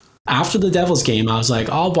after the Devils game, I was like,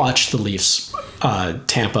 I'll watch the Leafs,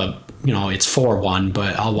 Tampa. It's 4-1,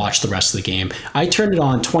 but I'll watch the rest of the game. I turned it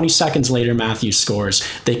on. 20 seconds later, Matthews scores.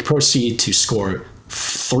 They proceed to score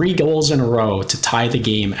 3 goals in a row to tie the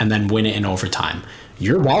game and then win it in overtime.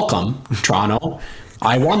 You're welcome, Toronto.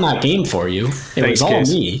 I won that game for you. It was all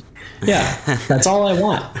me. Yeah, that's all I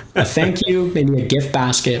want. A thank you, maybe a gift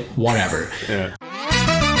basket, whatever. Yeah.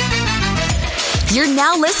 You're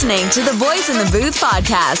now listening to the Boys in the Booth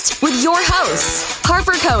podcast with your hosts,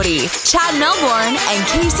 Harper Cody, Chad Melbourne, and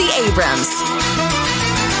Casey Abrams.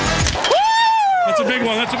 That's a big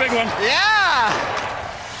one. That's a big one. Yeah!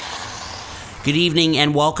 Good evening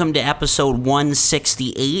and welcome to episode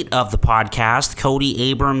 168 of the podcast. Cody,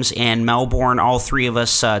 Abrams, and Melbourne, all three of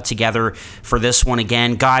us together for this one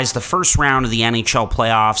again. Guys, the first round of the NHL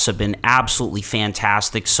playoffs have been absolutely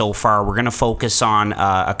fantastic so far. We're going to focus on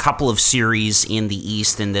a couple of series in the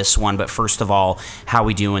East in this one, but first of all, how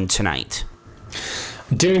we doing tonight?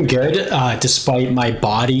 Doing good, despite my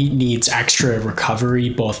body needs extra recovery,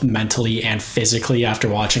 both mentally and physically, after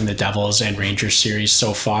watching the Devils and Rangers series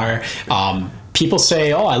so far. People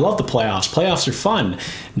say, I love the playoffs. Playoffs are fun.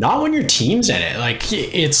 Not when your team's in it. Like,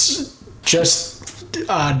 it's just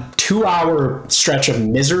a 2-hour stretch of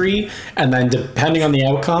misery, and then depending on the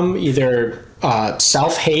outcome, either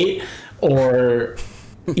self-hate or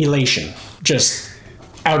elation. Just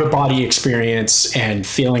out-of-body experience and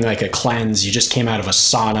feeling like a cleanse. You just came out of a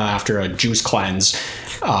sauna after a juice cleanse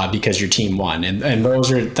because your team won. And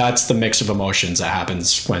that's the mix of emotions that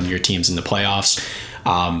happens when your team's in the playoffs.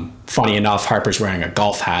 Funny enough, Harper's wearing a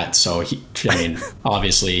golf hat, so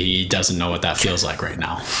obviously he doesn't know what that feels like right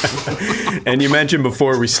now. And you mentioned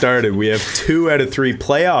before we started, we have 2 out of 3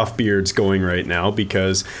 playoff beards going right now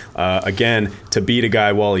because, again, to beat a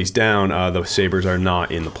guy while he's down, the Sabres are not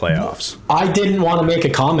in the playoffs. I didn't want to make a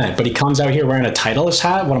comment, but he comes out here wearing a Titleist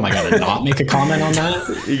hat. What am I going to not make a comment on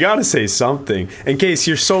that? You got to say something. In case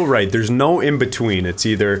you're so right, there's no in between. It's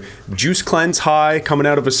either juice cleanse high coming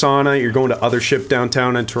out of a sauna, you're going to Othership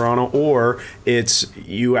downtown in Toronto, or it's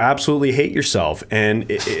you absolutely hate yourself, and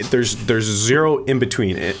there's zero in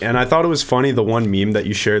between. And I thought it was funny, the one meme that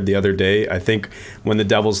you shared the other day. I think when the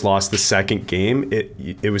Devils lost the second game,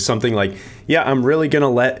 it was something like, yeah, I'm really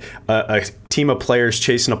gonna let a team of players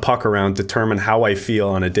chasing a puck around determine how I feel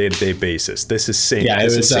on a day-to-day basis. This is insane.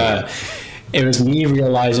 Yeah, it was me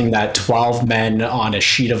realizing that 12 men on a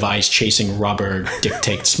sheet of ice chasing rubber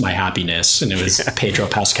dictates my happiness. And it was Pedro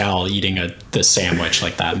Pascal eating the sandwich,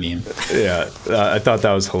 like that meme. Yeah, I thought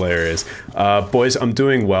that was hilarious. Boys, I'm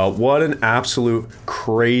doing well. What an absolute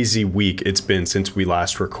crazy week it's been since we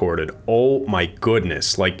last recorded. Oh my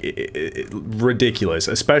goodness, ridiculous,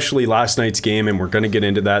 especially last night's game. And we're going to get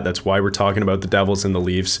into that. That's why we're talking about the Devils and the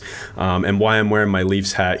Leafs, and why I'm wearing my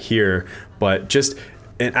Leafs hat here. But just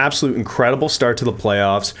an absolute incredible start to the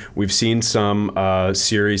playoffs. We've seen some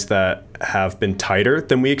series that have been tighter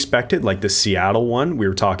than we expected, like the Seattle one we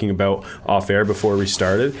were talking about off air before we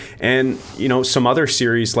started. And, some other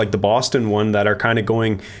series like the Boston one that are kind of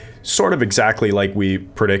going sort of exactly like we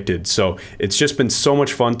predicted. So it's just been so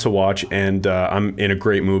much fun to watch, and I'm in a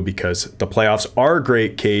great mood because the playoffs are a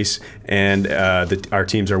great case, and our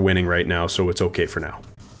teams are winning right now, so it's okay for now.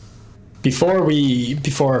 Before we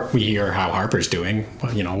hear how Harper's doing,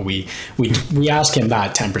 we ask him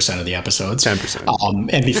that 10% of the episodes.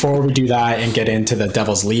 10%. And before we do that and get into the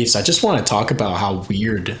Devils Leafs, I just want to talk about how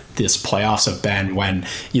weird this playoffs have been. When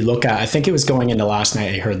you look at, I think it was going into last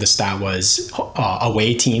night, I heard the stat was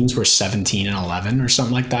away teams were 17-11 or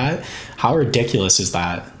something like that. How ridiculous is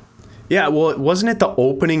that? Yeah, well, wasn't it the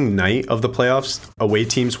opening night of the playoffs? Away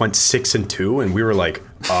teams went 6-2, and we were like,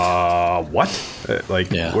 what?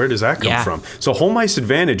 Where does that come from? So home ice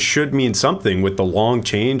advantage should mean something with the long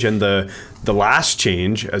change and the last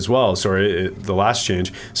change as well. The last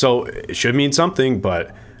change. So it should mean something,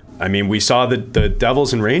 but I mean, we saw the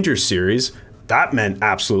Devils and Rangers series. That meant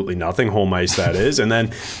absolutely nothing, home ice that is. And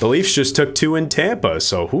then the Leafs just took 2 in Tampa.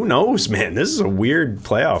 So who knows, man? This is a weird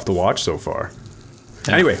playoff to watch so far.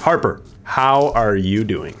 Yeah. Anyway, Harper, how are you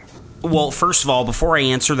doing? Well, first of all, before I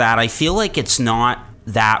answer that, I feel like it's not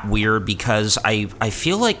that weird because I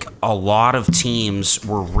feel like a lot of teams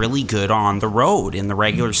were really good on the road in the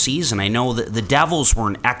regular season. I know that the Devils were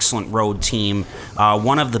an excellent road team,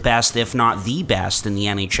 one of the best, if not the best, in the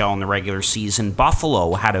NHL in the regular season.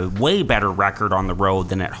 Buffalo had a way better record on the road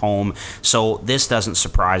than at home, so this doesn't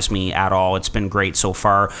surprise me at all. It's been great so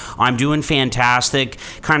far. I'm doing fantastic.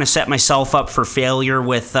 Kind of set myself up for failure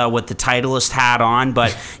with the Titleist hat on,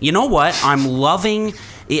 but you know what? I'm loving.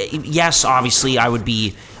 Yes, obviously, I would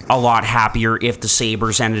be a lot happier if the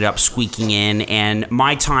Sabres ended up squeaking in, and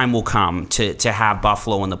my time will come to have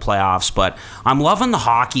Buffalo in the playoffs. But I'm loving the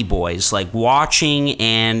hockey, boys. Like, watching,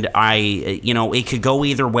 and it could go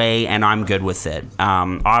either way, and I'm good with it.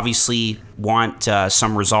 Obviously, want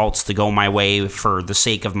some results to go my way for the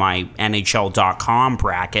sake of my NHL.com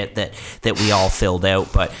bracket that we all filled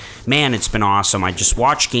out. But man, it's been awesome. I just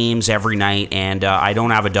watch games every night, and I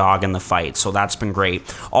don't have a dog in the fight, so that's been great.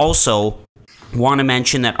 Also, want to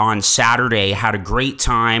mention that on Saturday, had a great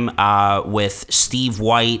time with Steve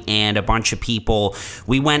White and a bunch of people.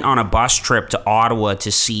 We went on a bus trip to Ottawa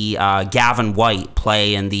to see Gavin White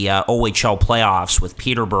play in the OHL playoffs with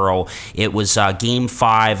Peterborough. It was Game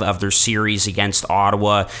 5 of their series against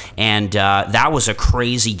Ottawa, and that was a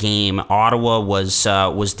crazy game. Ottawa was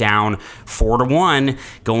down 4-1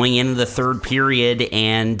 going into the third period,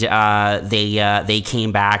 and they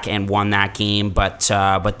came back and won that game. But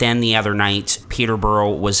then the other night,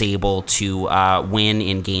 Peterborough was able to win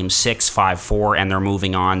in Game 6, 5-4, and they're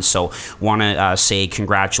moving on. So want to say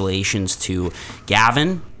congratulations to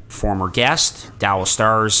Gavin, former guest, Dallas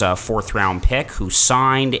Stars fourth-round pick, who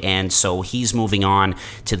signed, and so he's moving on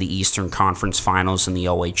to the Eastern Conference Finals in the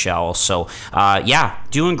OHL. So,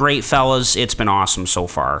 doing great, fellas. It's been awesome so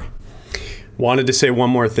far. Wanted to say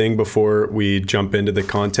one more thing before we jump into the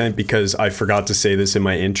content, because I forgot to say this in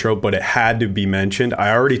my intro, but it had to be mentioned.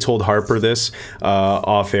 I already told Harper this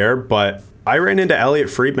off air, but I ran into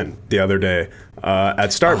Elliot Friedman the other day at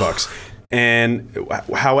Starbucks. And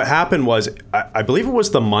how it happened was, I believe it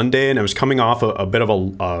was the Monday, and I was coming off a bit of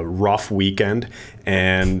a rough weekend.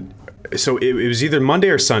 And so it was either Monday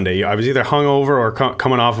or Sunday. I was either hungover or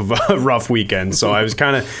coming off of a rough weekend. So I was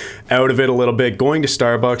kind of out of it a little bit, going to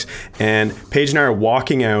Starbucks. And Paige and I are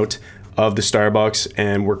walking out of the Starbucks,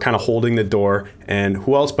 and we're kind of holding the door. And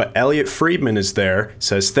who else but Elliot Friedman is there,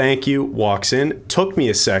 says thank you, walks in. Took me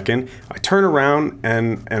a second. I turn around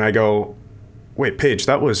and I go, wait, Paige,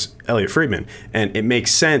 that was Elliot Friedman. And it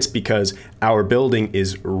makes sense because our building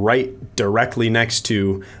is right directly next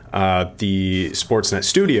to the Sportsnet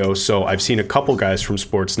studio. So I've seen a couple guys from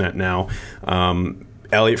Sportsnet now,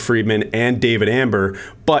 Elliot Friedman and David Amber.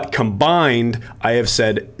 But combined, I have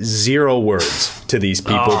said 0 words to these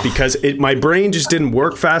people because my brain just didn't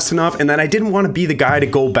work fast enough. And then I didn't want to be the guy to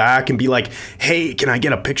go back and be like, hey, can I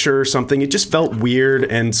get a picture or something? It just felt weird.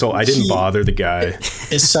 And so I didn't bother the guy.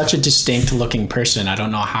 Is such a distinct looking person. I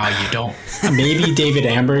don't know how you don't. Maybe David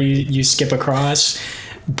Amber you skip across,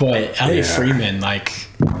 but Elliot Friedman, like,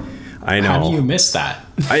 I know. How do you miss that?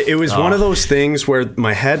 It was one of those things where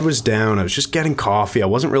my head was down. I was just getting coffee. I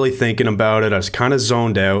wasn't really thinking about it. I was kind of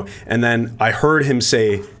zoned out. And then I heard him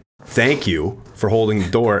say, thank you for holding the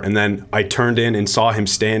door. And then I turned in and saw him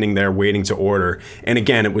standing there waiting to order. And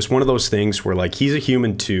again, it was one of those things where, like, he's a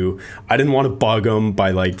human too. I didn't want to bug him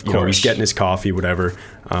by, like, he's getting his coffee, whatever.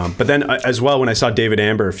 But then as well, when I saw David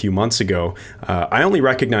Amber a few months ago, I only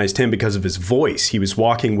recognized him because of his voice. He was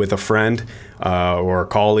walking with a friend or a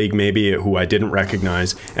colleague maybe who I didn't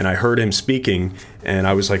recognize, and I heard him speaking, and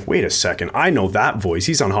I was like, wait a second, I know that voice.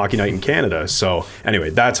 He's on Hockey Night in Canada. So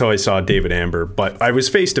anyway, that's how I saw David Amber. But I was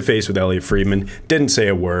face-to-face with Elliot Friedman, didn't say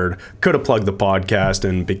a word, could have plugged the podcast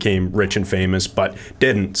and became rich and famous, but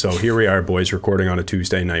didn't. So here we are, boys, recording on a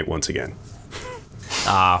Tuesday night once again.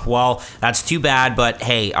 Well, that's too bad, but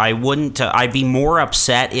hey, I wouldn't. I'd be more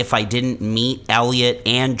upset if I didn't meet Elliot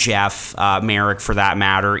and Jeff Merrick, for that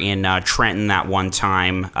matter, in Trenton that one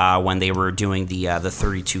time when they were doing the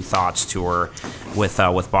 32 Thoughts tour with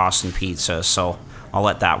Boston Pizza. So I'll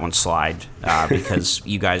let that one slide because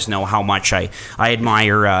you guys know how much I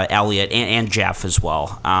admire Elliot and Jeff as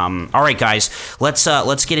well. All right, guys,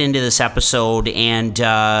 let's get into this episode. And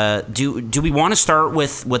do we want to start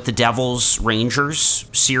with the Devils Rangers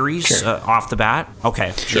series off the bat?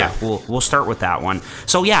 Okay, sure. Yeah, we'll start with that one.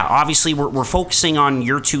 So yeah, obviously we're focusing on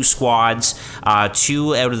your two squads,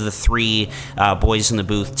 2 out of the 3 boys in the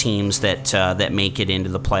booth teams that make it into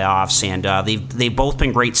the playoffs, and they've both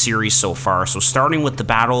been great series so far. So starting with the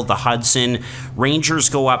Battle of the Hudson, Rangers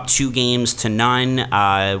go up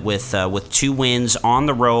 2-0 with 2 wins on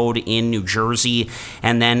the road in New Jersey,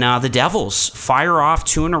 and then the Devils fire off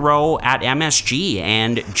 2 in a row at MSG,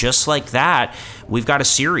 and just like that, we've got a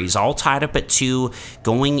series all tied up at 2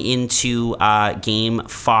 going into Game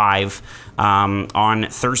 5 on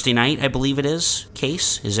Thursday night, I believe it is.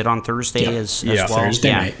 Case, is it on Thursday as well?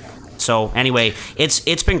 Thursday night. So anyway,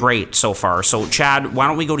 it's been great so far. So Chad, why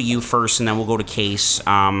don't we go to you first, and then we'll go to Case.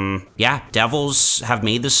 Devils have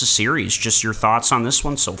made this a series. Just your thoughts on this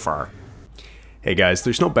one so far? Hey guys,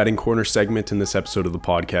 there's no betting corner segment in this episode of the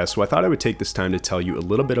podcast, so I thought I would take this time to tell you a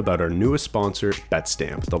little bit about our newest sponsor,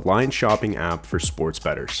 BetStamp, the line shopping app for sports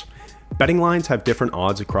bettors. Betting lines have different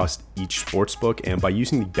odds across each sportsbook, and by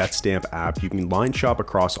using the BetStamp app, you can line shop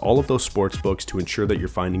across all of those sportsbooks to ensure that you're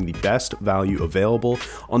finding the best value available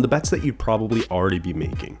on the bets that you'd probably already be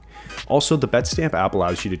making. Also, the BetStamp app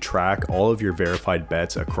allows you to track all of your verified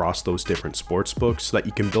bets across those different sportsbooks so that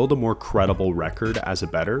you can build a more credible record as a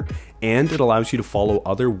bettor, and it allows you to follow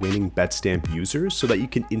other winning BetStamp users so that you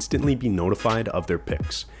can instantly be notified of their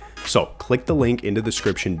picks. So click the link in the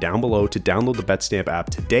description down below to download the BetStamp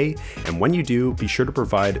app today, and when you do, be sure to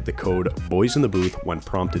provide the code BOYSINTHEBOOTH when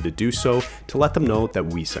prompted to do so to let them know that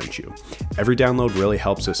we sent you. Every download really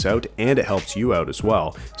helps us out, and it helps you out as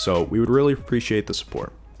well, so we would really appreciate the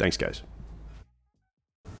support. Thanks, guys.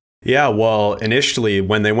 Yeah, well, initially,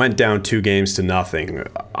 when they went down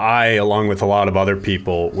 2-0, I, along with a lot of other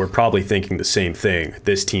people, were probably thinking the same thing.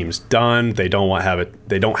 This team's done. They don't have it.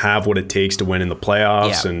 They don't have what it takes to win in the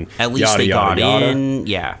playoffs, and at least they got in.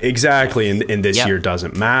 Yeah, exactly. And this year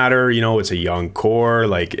doesn't matter. You know, it's a young core.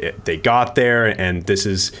 They got there, and this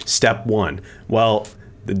is step one. Well,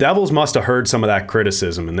 the Devils must have heard some of that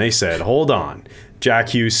criticism, and they said, "Hold on." Jack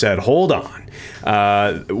Hughes said, "Hold on.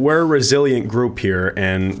 We're a resilient group here,"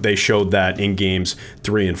 and they showed that in games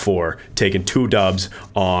 3 and 4, taking 2 dubs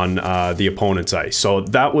on the opponent's ice. So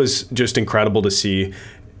that was just incredible to see.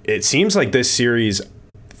 It seems like this series,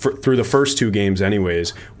 through the first 2 games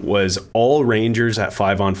anyways, was all Rangers at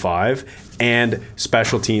 5-on-5 and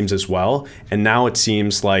special teams as well. And now it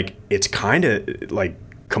seems like it's kind of like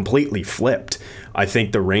completely flipped. I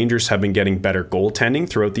think the Rangers have been getting better goaltending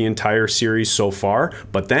throughout the entire series so far,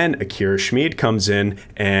 but then Akira Schmid comes in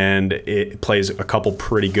and it plays a couple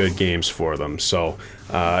pretty good games for them. So,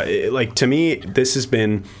 to me, this has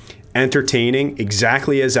been entertaining,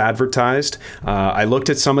 exactly as advertised. I looked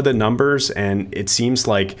at some of the numbers, and it seems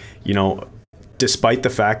like, despite the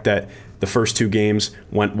fact that the first 2 games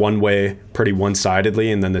went one way pretty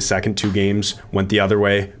one-sidedly, and then the second 2 games went the other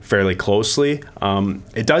way fairly closely.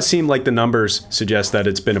 It does seem like the numbers suggest that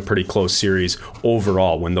it's been a pretty close series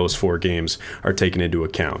overall when those 4 games are taken into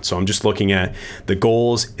account. So I'm just looking at the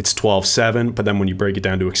goals. It's 12-7, but then when you break it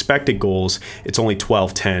down to expected goals, it's only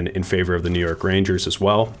 12-10 in favor of the New York Rangers as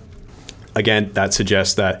well. Again, that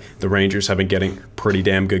suggests that the Rangers have been getting pretty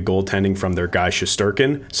damn good goaltending from their guy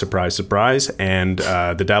Shesterkin, surprise, surprise, and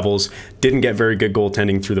the Devils didn't get very good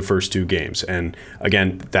goaltending through the first 2 games. And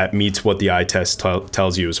again, that meets what the eye test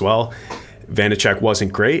tells you as well. Vanecek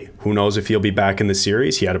wasn't great. Who knows if he'll be back in the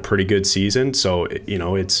series? He had a pretty good season, so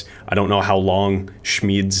I don't know how long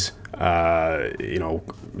Schmid's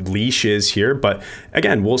leash is here, but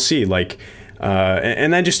again, we'll see.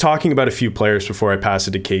 And then just talking about a few players before I pass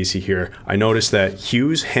it to Casey here, I noticed that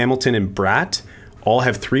Hughes, Hamilton, and Bratt all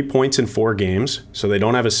have 3 points in 4 games, so they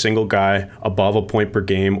don't have a single guy above a point per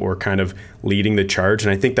game or kind of leading the charge,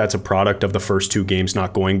 and I think that's a product of the first 2 games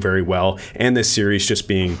not going very well, and this series just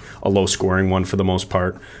being a low-scoring one for the most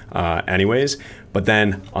part anyways. But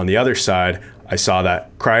then on the other side, I saw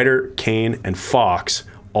that Kreider, Kane, and Fox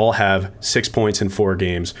all have 6 points in 4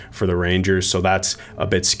 games for the Rangers, so that's a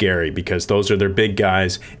bit scary because those are their big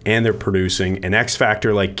guys and they're producing. An X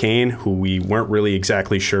factor like Kane, who we weren't really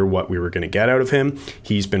exactly sure what we were going to get out of him,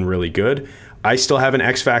 he's been really good. I still have an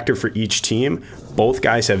X factor for each team. Both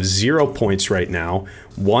guys have 0 points right now.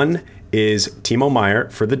 One is Timo Meier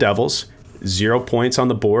for the Devils. 0 points on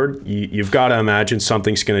the board. You've got to imagine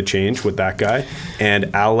something's going to change with that guy. And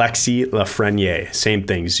Alexis Lafreniere, same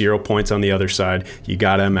thing, 0 points on the other side. You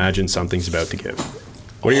got to imagine something's about to give.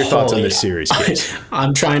 What are your thoughts on this series, Chris?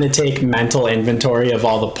 I'm trying to take mental inventory of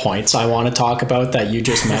all the points I want to talk about that you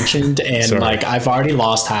just mentioned, and I've already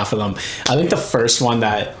lost half of them. I think the first one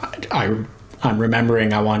that I'm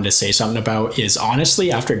remembering I wanted to say something about is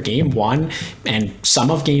honestly after game 1 and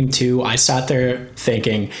some of game 2, I sat there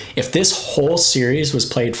thinking if this whole series was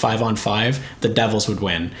played 5-on-5, the Devils would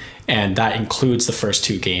win. And that includes the first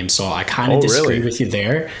 2 games. So I kind of disagree with you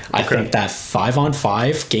there. I think that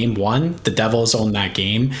 5-on-5, game 1, the Devils owned that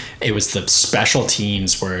game. It was the special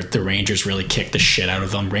teams where the Rangers really kicked the shit out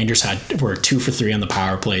of them. Rangers were 2 for 3 on the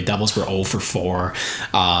power play. Devils were 0 for 4.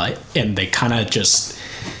 And they kind of just...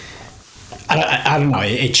 I don't know.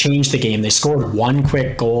 It changed the game. They scored 1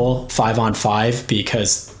 quick goal, 5-on-5,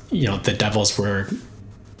 because, the Devils were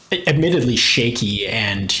admittedly shaky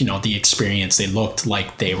and, the experience, they looked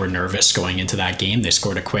like they were nervous going into that game. They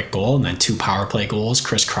scored a quick goal and then 2 power play goals.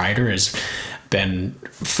 Chris Kreider has been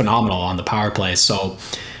phenomenal on the power play. So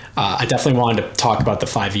I definitely wanted to talk about the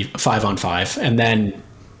 5-on-5. And then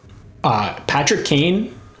Patrick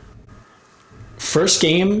Kane, First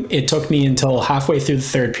game, it took me until halfway through the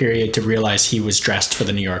third period to realize he was dressed for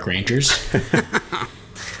the New York Rangers.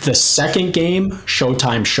 The second game,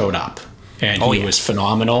 Showtime showed up, and he was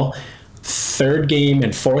phenomenal. Third game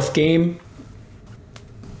and fourth game,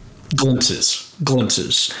 glimpses.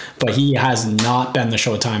 But he has not been the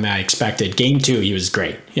Showtime I expected. Game 2, he was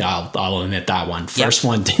great. Yeah, I'll admit that one. First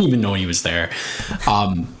one, didn't even know he was there.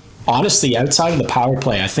 Honestly, outside of the power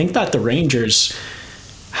play, I think that the Rangers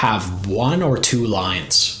have 1 or 2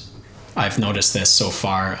 lines. I've noticed this so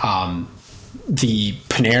far. The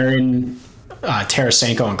Panarin,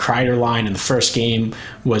 Tarasenko, and Kreider line in the first game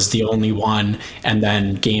was the only one, and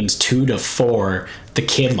then games 2 to 4, the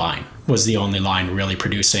kid line was the only line really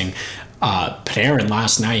producing. Panarin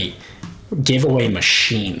last night, giveaway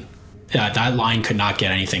machine. That line could not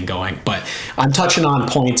get anything going. But I'm touching on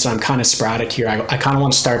points. I'm kind of sporadic here. I kind of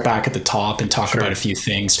want to start back at the top and talk about a few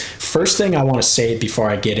things. First thing I want to say before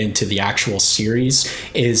I get into the actual series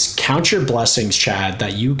is count your blessings, Chad,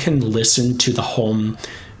 that you can listen to the home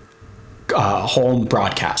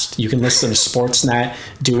broadcast. You can listen to Sportsnet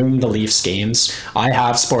during the Leafs games. I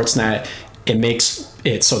have Sportsnet. It makes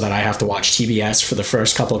it so that I have to watch TBS for the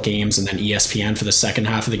first couple of games and then ESPN for the second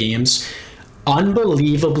half of the games.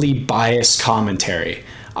 Unbelievably biased commentary.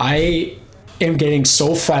 I am getting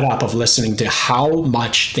so fed up of listening to how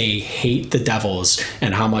much they hate the Devils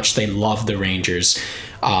and how much they love the Rangers.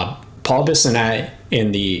 Paul Bissonnette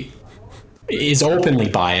is openly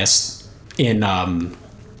biased in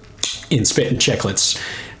Spit and Chicklets,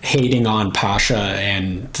 hating on Pasha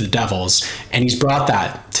and the Devils, and he's brought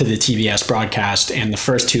that to the TBS broadcast, and the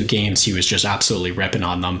first 2 games he was just absolutely ripping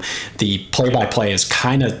on them. The play-by-play is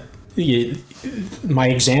kind of... My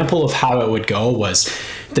example of how it would go was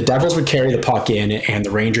the Devils would carry the puck in and the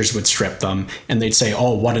Rangers would strip them, and they'd say,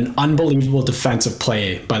 oh, what an unbelievable defensive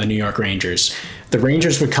play by the New York Rangers. The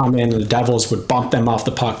Rangers would come in and the Devils would bump them off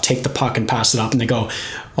the puck, take the puck and pass it up, and they go,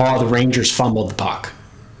 oh, the Rangers fumbled the puck.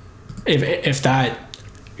 If that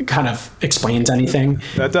kind of explains anything.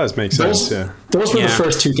 That does make sense, Those were the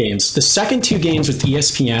first 2 games. The second 2 games with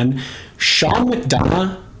ESPN, Sean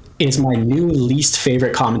McDonough is my new least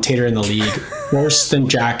favorite commentator in the league, worse than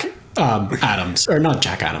Jack Adams. Or not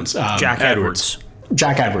Jack Adams. Jack Edwards.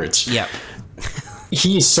 Jack Edwards. Yep.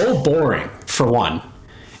 He's so boring, for one.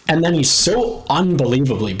 And then he's so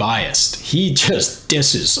unbelievably biased. He just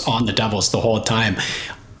disses on the Devils the whole time.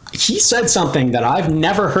 He said something that I've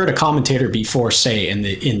never heard a commentator before say in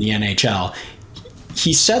the NHL.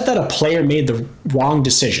 He said that a player made the wrong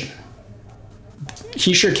decision.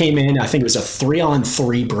 Hischier came in, I think it was a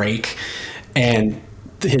 3-on-3 break, and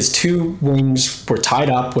his 2 wings were tied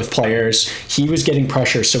up with players. He was getting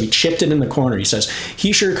pressure, so he chipped it in the corner. He says,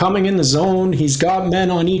 Hischier coming in the zone. He's got men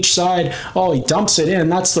on each side. Oh, he dumps it in.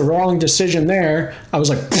 That's the wrong decision there. I was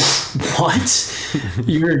like, what?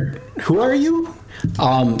 Who are you?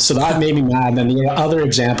 So that made me mad. And then the other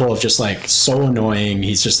example of just like so annoying,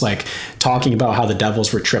 he's just like talking about how the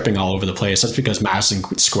Devils were tripping all over the place. That's because Madison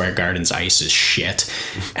Square Garden's ice is shit.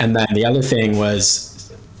 And then the other thing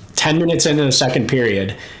was 10 minutes into the second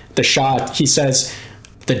period, the shot, he says,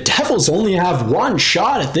 the Devils only have 1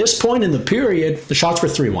 shot at this point in the period. The shots were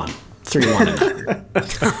 3-1.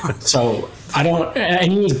 3-1. So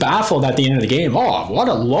and he was baffled at the end of the game. Oh, what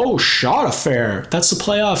a low shot affair. That's the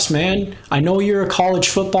playoffs, man. I know you're a college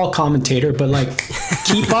football commentator, but like,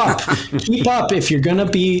 keep up if you're going to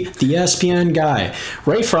be the ESPN guy.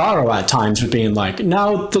 Ray Ferraro at times was being like,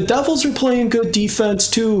 now the Devils are playing good defense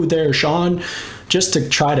too there, Sean, just to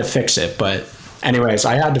try to fix it. But anyways,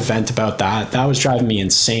 I had to vent about that. That was driving me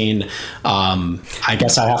insane. I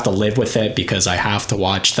guess I have to live with it because I have to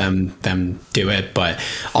watch them do it. But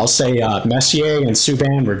I'll say Messier and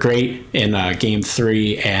Subban were great in Game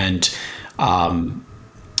 3, and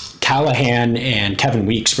Callahan and Kevin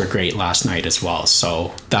Weeks were great last night as well.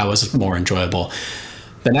 So that was more enjoyable.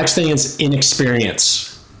 The next thing is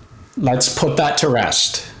inexperience. Let's put that to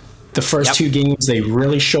rest. The first 2 games, they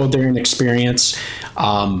really showed their inexperience.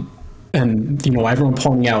 And, you know, everyone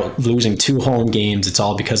pointing out losing 2 home games, it's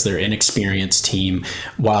all because they're an inexperienced team,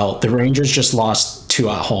 while the Rangers just lost 2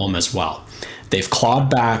 at home as well. They've clawed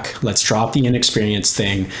back. Let's drop the inexperienced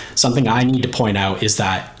thing. Something I need to point out is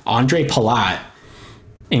that Andre Palat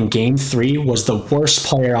in Game 3 was the worst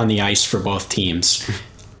player on the ice for both teams.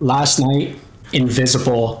 Last night,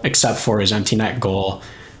 invisible except for his empty net goal.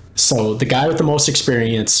 So the guy with the most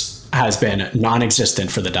experience has been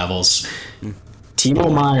non-existent for the Devils.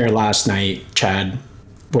 Timo Meier last night, Chad,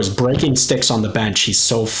 was breaking sticks on the bench. He's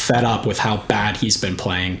so fed up with how bad he's been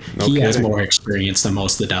playing. He has more experience than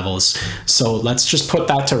most of the Devils. So let's just put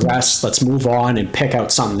that to rest. Let's move on and pick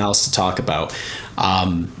out something else to talk about.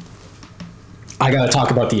 I got to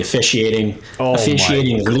talk about the officiating.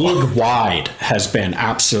 Officiating my God. league-wide has been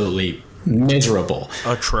absolutely miserable.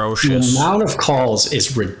 Atrocious. The amount of calls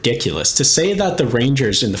is ridiculous. To say that the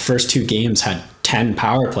Rangers in the first two games had 10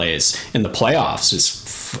 power plays in the playoffs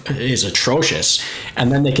is atrocious.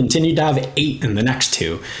 And then they continued to have 8 in the next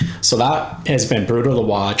two. So that has been brutal to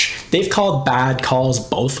watch. They've called bad calls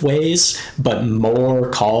both ways, but more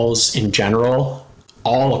calls in general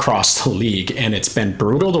all across the league. And it's been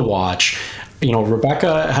brutal to watch. You know,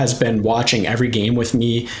 Rebecca has been watching every game with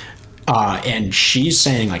me. And she's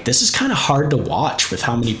saying, like, this is kind of hard to watch with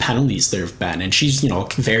how many penalties there have been. And she's, you know,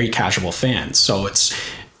 a very casual fan. So it's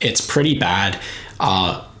pretty bad.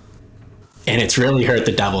 And it's really hurt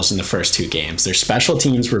the Devils in the first two games. Their special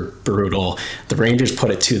teams were brutal. The Rangers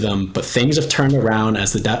put it to them. But things have turned around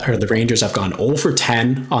as the Rangers have gone 0 for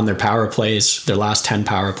 10 on their power plays, their last 10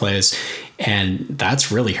 power plays. And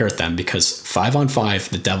that's really hurt them because 5-on-5,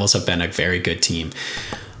 the Devils have been a very good team.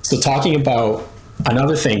 So talking about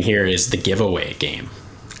another thing here is the giveaway game.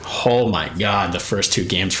 Oh my God, the first two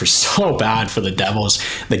games were so bad for the Devils.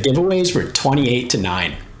 The giveaways were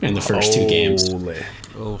 28-9 in the first two games.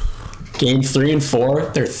 Game 3 and 4,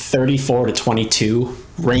 they're 34-22.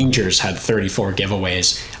 Rangers had 34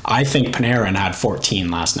 giveaways. I think Panarin had 14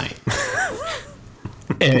 last night.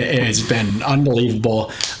 It's been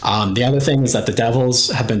unbelievable. The other thing is that the Devils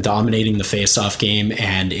have been dominating the face-off game,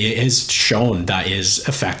 and it has shown that is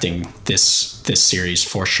affecting this series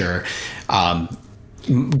for sure.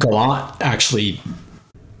 Gallant actually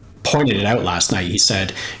pointed it out last night. He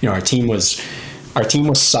said, you know, our team was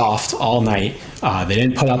soft all night. They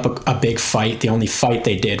didn't put up a big fight. The only fight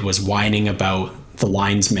they did was whining about the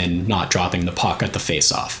linesman not dropping the puck at the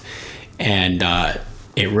face-off. And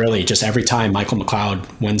it really just every time Michael McLeod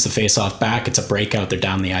wins the face-off back, it's a breakout. They're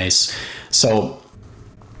down the ice. So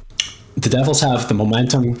the Devils have the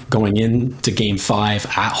momentum going into Game 5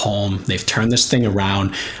 at home. They've turned this thing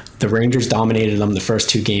around. The Rangers dominated them the first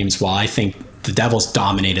two games, while I think the Devils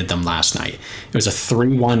dominated them last night. It was a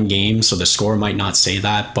 3-1 game, so the score might not say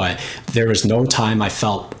that, but there was no time I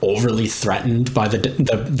felt overly threatened by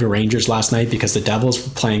the Rangers last night, because the Devils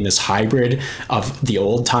were playing this hybrid of the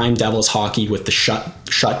old-time Devils hockey with the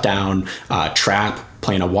shut down trap,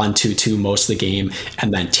 playing a 1-2-2 most of the game,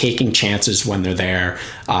 and then taking chances when they're there,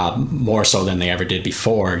 more so than they ever did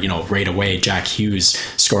before. You know, right away, Jack Hughes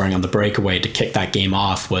scoring on the breakaway to kick that game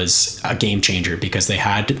off was a game changer, because they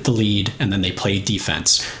had the lead and then they played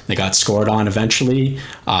defense. They got scored on eventually.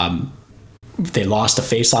 They lost a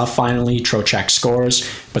face-off finally. Trocheck scores,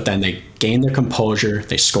 but then they gained their composure.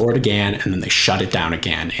 They scored again, and then they shut it down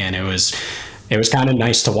again. And it was kind of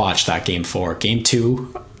nice to watch that Game 4. Game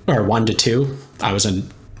 2, or 1-2, I was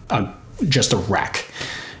just a wreck.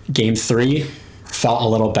 Game 3 felt a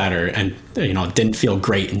little better, and you know, didn't feel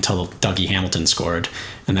great until Dougie Hamilton scored,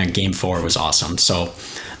 and then Game 4 was awesome. So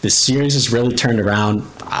this series has really turned around.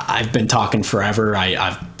 I've been talking forever.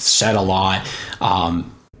 I've said a lot.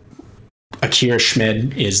 Akira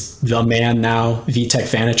Schmid is the man now. Vitek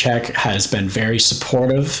Vanacek has been very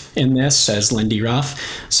supportive in this, says Lindy Ruff.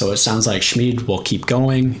 So it sounds like Schmid will keep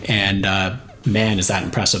going, and man, is that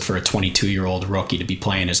impressive for a 22-year-old rookie to be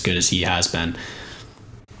playing as good as he has been.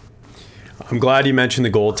 I'm glad you mentioned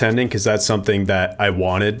the goaltending, because that's something that I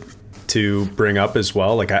wanted to bring up as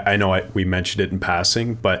well. Like, I know we mentioned it in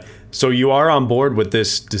passing, but so you are on board with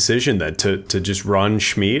this decision then to just run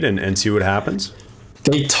Schmid and see what happens?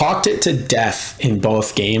 They talked it to death in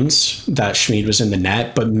both games that Schmid was in the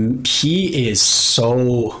net, but he is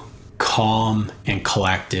so calm and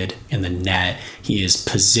collected in the net. He is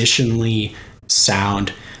positionally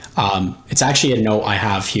sound. It's actually a note I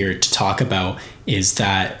have here to talk about, is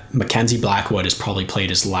that Mackenzie Blackwood has probably played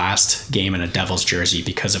his last game in a Devils jersey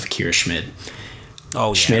because of Akira Schmid. Oh,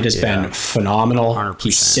 yeah. Schmid has been phenomenal. 100%.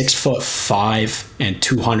 He's 6'5" and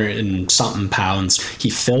 200 and something pounds. He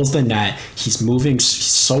fills the net. He's moving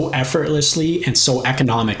so effortlessly and so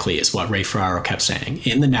economically, is what Ray Ferraro kept saying.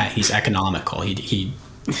 In the net, he's economical. He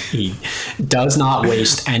does not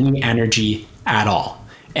waste any energy at all.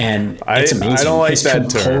 And it's amazing. I don't like that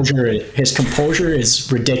term. His composure is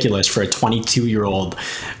ridiculous for a 22-year-old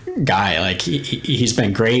guy. Like, he's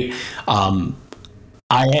been great.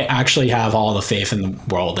 I actually have all the faith in the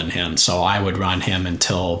world in him, so I would run him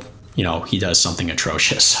until, you know, he does something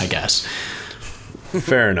atrocious, I guess.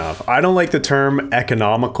 Fair enough. I don't like the term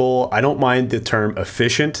economical. I don't mind the term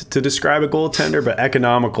efficient to describe a goaltender, but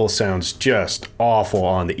economical sounds just awful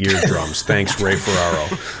on the eardrums. Thanks, Ray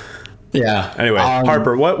Ferraro. Yeah. Anyway,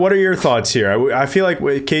 Harper, what are your thoughts here? I feel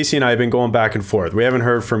like Casey and I have been going back and forth. We haven't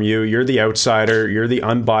heard from you. You're the outsider. You're the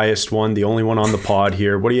unbiased one, the only one on the pod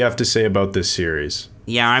here. What do you have to say about this series?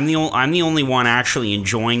 Yeah, I'm the only one actually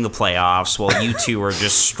enjoying the playoffs, while you two are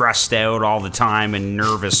just stressed out all the time and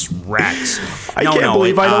nervous wrecks. I can't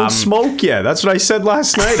believe I don't smoke yet. That's what I said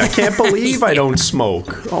last night. I can't believe I don't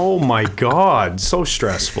smoke. Oh my God, so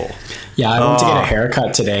stressful. Yeah, I went to get a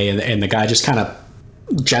haircut today, and the guy just kind of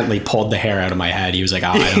gently pulled the hair out of my head. He was like, "Oh,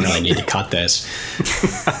 I don't really need to cut this."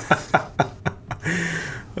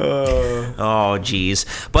 Oh, geez.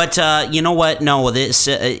 But you know what? No, this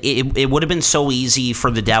it would have been so easy for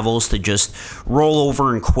the Devils to just roll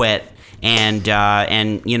over and quit, and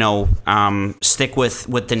stick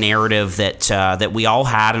with the narrative that we all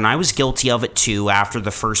had, and I was guilty of it too. After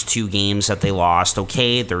the first 2 games that they lost,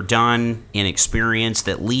 okay, they're done, inexperienced.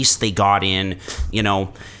 At least they got in.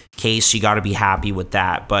 Case, you got to be happy with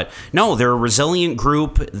that. But no, they're a resilient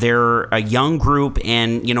group. They're a young group,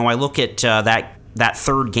 and I look at that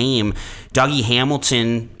third game, Dougie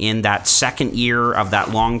Hamilton, in that second year of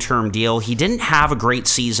that long-term deal, he didn't have a great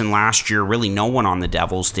season last year. Really, no one on the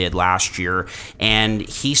Devils did last year, and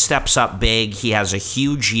he steps up big. He has a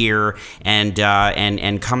huge year,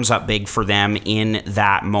 and comes up big for them in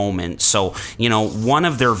that moment. So, one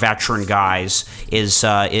of their veteran guys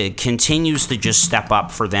it continues to just step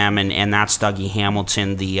up for them, and that's Dougie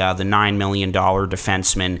Hamilton, the $9 million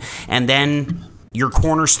defenseman, and then your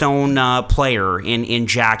cornerstone player in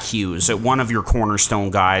Jack Hughes, one of your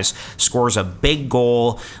cornerstone guys, scores a big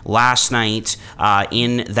goal last night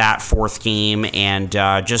in that fourth game, and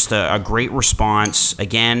just a great response.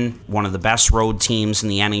 Again, one of the best road teams in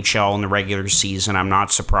the NHL in the regular season. I'm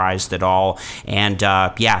not surprised at all. And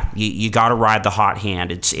you got to ride the hot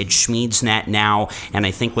hand. It's Schmid's net now, and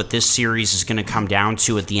I think what this series is going to come down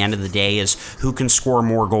to at the end of the day is who can score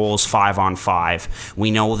more goals 5-on-5.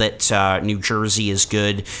 We know that New Jersey is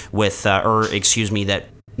good with, that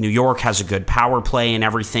New York has a good power play and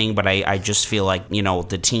everything, but I just feel like,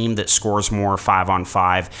 the team that scores more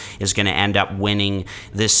 5-on-5 is going to end up winning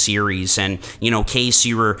this series. And, Case,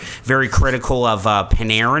 you were very critical of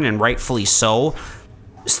Panarin, and rightfully so.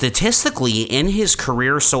 Statistically, in his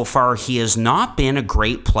career so far, he has not been a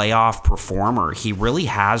great playoff performer. He really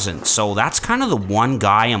hasn't. So that's kind of the one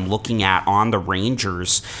guy I'm looking at on the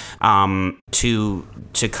Rangers to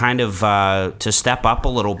step up a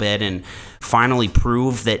little bit and finally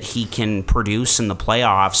prove that he can produce in the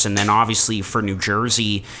playoffs. And then obviously for New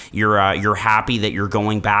Jersey, you're happy that you're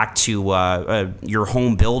going back to your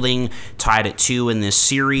home building, tied at 2 in this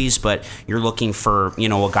series, but you're looking for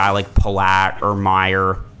a guy like Palat or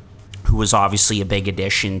Meyer, who was obviously a big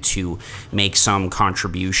addition to make some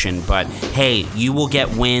contribution. But hey, you will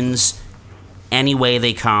get wins any way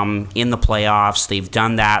they come in the playoffs. They've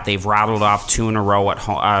done that. They've rattled off 2 in a row at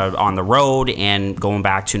on the road, and going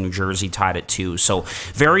back to New Jersey, tied at 2. So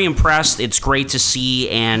very impressed. It's great to see,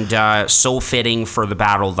 and so fitting for the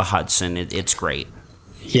Battle of the Hudson. It's great.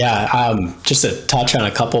 Yeah, just to touch on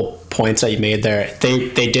a couple points that you made there.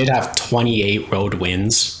 They did have 28 road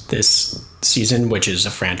wins this season, which is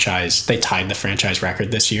they tied the franchise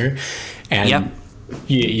record this year. And yep.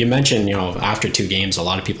 You mentioned, after 2 games, a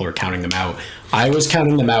lot of people were counting them out. I was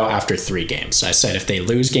counting them out after 3 games. I said if they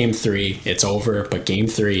lose game 3, it's over. But game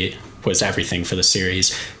 3 was everything for the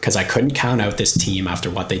series, because I couldn't count out this team after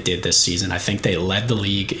what they did this season. I think they led the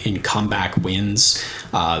league in comeback wins.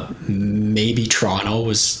 Maybe Toronto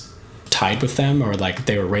was tied with them, or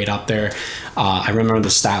they were right up there. I remember the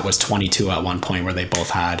stat was 22 at one point where they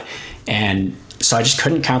both had. And so I just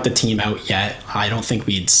couldn't count the team out yet. I don't think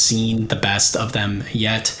we'd seen the best of them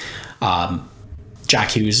yet.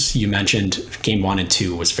 Jack Hughes, you mentioned, game 1 and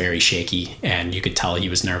 2 was very shaky, and you could tell he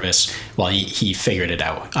was nervous. Well, he figured it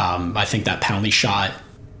out. I think that penalty shot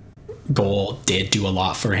goal did do a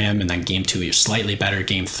lot for him, and then game 2 he was slightly better.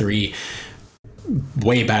 Game 3,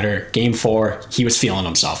 way better. Game 4, he was feeling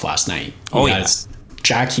himself last night.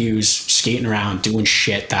 Jack Hughes skating around doing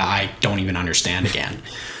shit that I don't even understand again.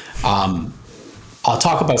 I'll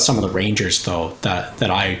talk about some of the Rangers, though, that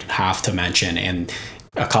I have to mention, and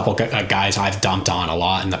a couple guys I've dumped on a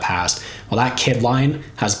lot in the past. Well, that kid line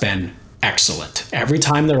has been excellent. Every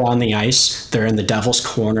time they're on the ice, they're in the Devil's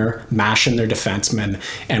corner, mashing their defensemen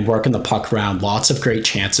and working the puck around. Lots of great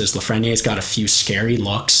chances. Lafreniere's got a few scary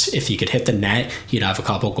looks. If he could hit the net, he'd have a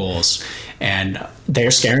couple goals. And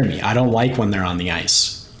they're scaring me. I don't like when they're on the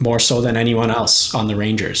ice, more so than anyone else on the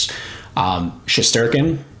Rangers.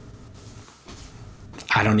 Shesterkin,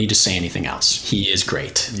 I don't need to say anything else. He is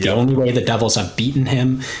great. Yep. The only way the Devils have beaten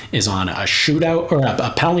him is on a shootout, or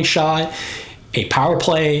a penalty shot, a power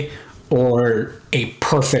play, or a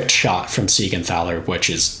perfect shot from Siegenthaler, which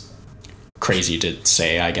is crazy to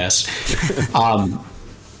say, I guess.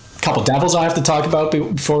 Couple Devils I have to talk about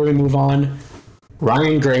before we move on.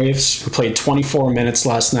 Ryan Graves, who played 24 minutes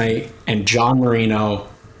last night, and John Marino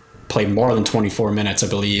played more than 24 minutes, I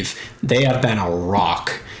believe. They have been a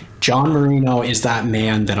rock. John Marino is that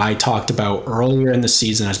man that I talked about earlier in the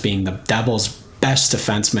season as being the Devils' best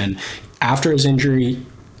defenseman. After his injury,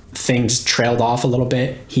 things trailed off a little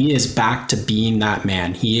bit. He is back to being that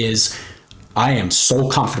man. I am so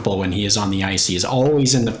comfortable when he is on the ice. He is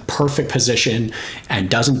always in the perfect position and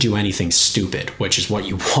doesn't do anything stupid, which is what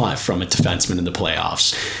you want from a defenseman in the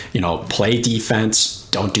playoffs. Play defense,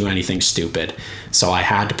 don't do anything stupid. So I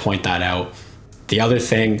had to point that out. The other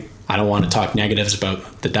thing, I don't want to talk negatives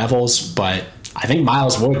about the Devils, but I think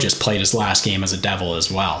Miles Wood just played his last game as a Devil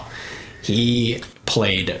as well. He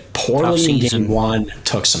played poorly in game 1,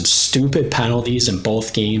 took some stupid penalties in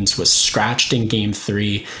both games, was scratched in game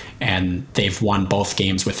 3, and they've won both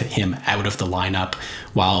games with him out of the lineup.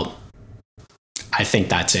 Well, I think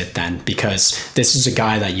that's it then, because this is a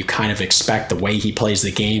guy that you kind of expect the way he plays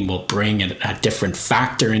the game will bring a different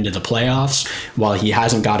factor into the playoffs. While he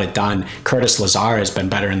hasn't got it done, Curtis Lazar has been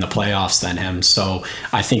better in the playoffs than him. So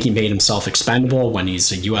I think he made himself expendable when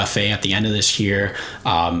he's a UFA at the end of this year.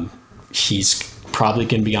 He's probably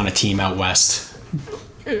going to be on a team out west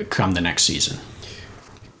come the next season.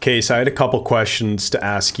 Case, I had a couple questions to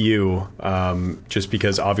ask you, just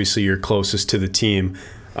because obviously you're closest to the team.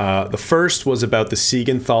 The first was about the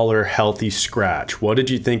Siegenthaler healthy scratch. What did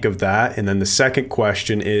you think of that? And then the second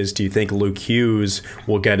question is, do you think Luke Hughes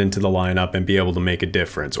will get into the lineup and be able to make a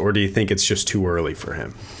difference? Or do you think it's just too early for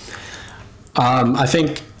him? I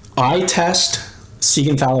think eye test,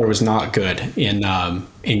 Siegenthaler was not good in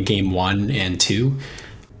game 1 and 2.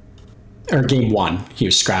 Or game 1, he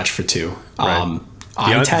was scratched for 2. Right.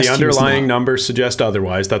 The underlying numbers suggest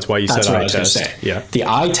otherwise. That's why you said eye test. Yeah. The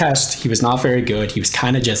eye test, he was not very good. He was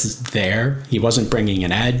kind of just there. He wasn't bringing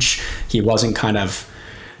an edge. He wasn't kind of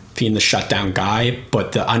being the shutdown guy,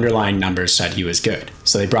 but the underlying numbers said he was good.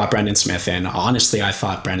 So they brought Brendan Smith in. Honestly, I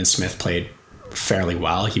thought Brendan Smith played fairly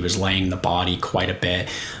well. He was laying the body quite a bit.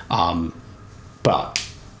 But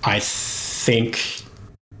I think,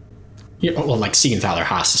 Siegenthaler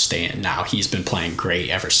has to stay in now. He's been playing great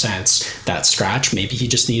ever since that scratch. Maybe he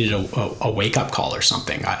just needed a wake-up call or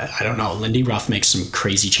something. I don't know. Lindy Ruff makes some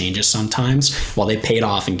crazy changes sometimes. Well, they paid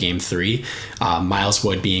off in game 3. Miles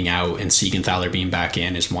Wood being out and Siegenthaler being back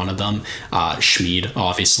in is one of them. Schmid,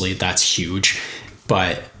 obviously, that's huge.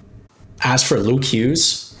 But as for Luke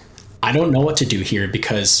Hughes, I don't know what to do here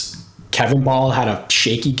because Kevin Ball had a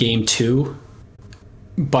shaky game 2,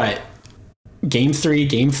 but game 3,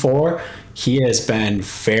 game 4, he has been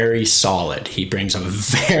very solid. He brings a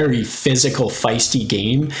very physical, feisty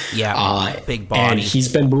game. Yeah, big body. And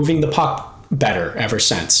he's been moving the puck better ever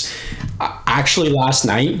since. Actually, last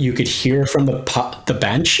night, you could hear from the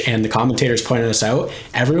bench, and the commentators pointed this out,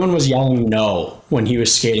 everyone was yelling no when he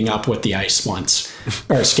was skating up with the ice once,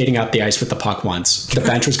 or skating up the ice with the puck once. The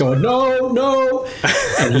bench was going, no,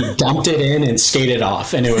 and he dumped it in and skated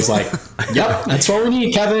off. And it was like, yep, that's what we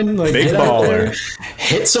need, Kevin. Like, big get baller. out there,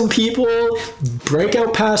 hit some people, break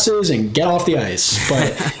out passes, and get off the ice.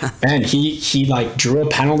 But man, he drew a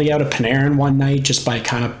penalty out of Panarin one night just by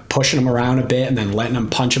kind of pushing him around a bit and then letting him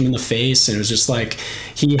punch him in the face. And it was just like,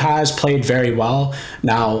 he has played very well.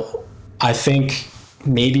 Now, I think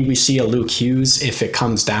maybe we see a Luke Hughes if it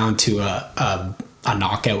comes down to a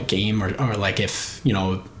knockout game, or like if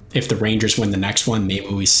the Rangers win the next one, maybe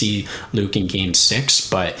we see Luke in game 6.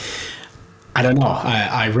 But I don't know.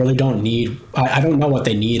 I really don't need. I don't know what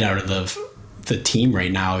they need out of the team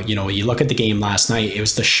right now. You look at the game last night. It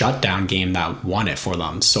was the shutdown game that won it for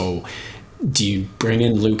them. So do you bring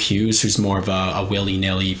in Luke Hughes, who's more of a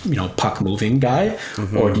willy-nilly, puck moving guy,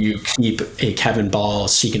 or do you keep a Kevin Ball,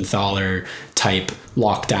 Siegenthaler type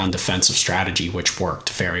lockdown defensive strategy, which worked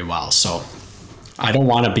very well? So I don't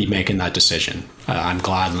want to be making that decision. I'm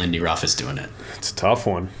glad Lindy Ruff is doing it. It's a tough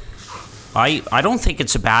one. I don't think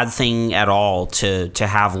it's a bad thing at all to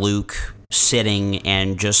have Luke sitting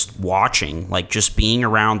and just watching, like just being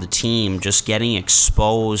around the team, just getting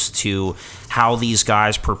exposed to how these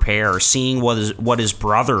guys prepare, seeing what his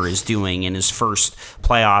brother is doing in his first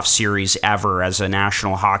playoff series ever as a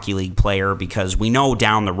National Hockey League player, because we know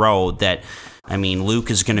down the road that, Luke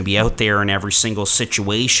is going to be out there in every single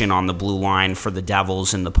situation on the blue line for the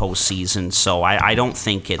Devils in the postseason. So I don't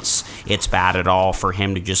think it's bad at all for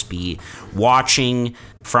him to just be watching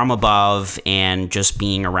from above and just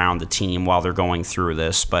being around the team while they're going through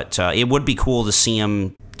this. But it would be cool to see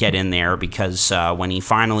him get in there, because when he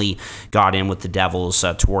finally got in with the Devils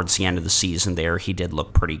towards the end of the season there, he did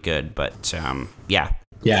look pretty good. But yeah.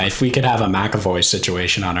 Yeah, if we could have a McAvoy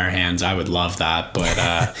situation on our hands, I would love that.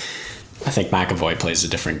 But I think McAvoy plays a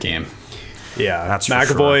different game. Yeah, That's for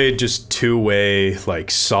McAvoy just two-way,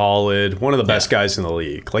 like solid, one of the best guys in the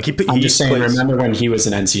league. Like I'm just saying, remember when he was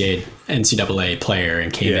an NCAA player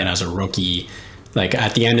and came in as a rookie? Like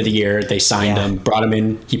at the end of the year, they signed him, brought him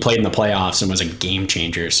in. He played in the playoffs and was a game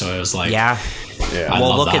changer. So it was like,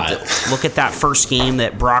 well, look at that first game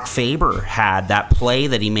that Brock Faber had. That play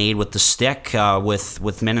that he made with the stick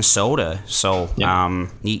with Minnesota. So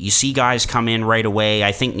you see guys come in right away.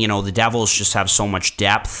 I think the Devils just have so much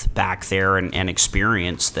depth back there and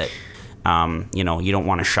experience that you don't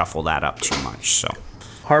want to shuffle that up too much. So.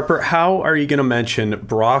 Harper, how are you going to mention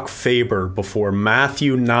Brock Faber before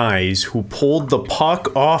Matthew Knies, who pulled the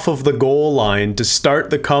puck off of the goal line to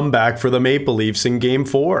start the comeback for the Maple Leafs in Game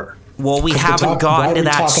 4? Well, we haven't gotten to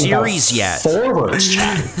that series yet. Forwards,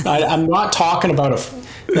 Chad. I'm not talking about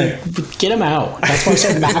get him out. That's why I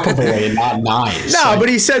said McAvoy and not Knies. No, but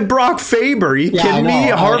he said Brock Faber. Are you kidding me,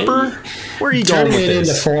 Harper? Where are you going with this? Turning it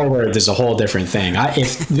into forward is a whole different thing.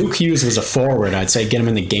 If Luke Hughes was a forward, I'd say get him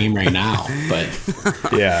in the game right now. But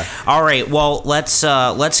yeah. All right. Well, let's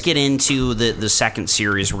get into the second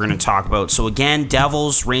series we're going to talk about. So again,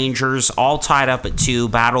 Devils, Rangers, all tied up at 2.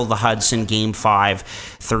 Battle of the Hudson, Game 5,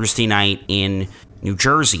 Thursday night in New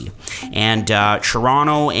Jersey, and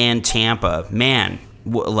Toronto and Tampa. Man,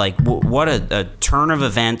 what a turn of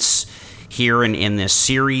events here in this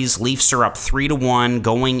series. Leafs are up 3-1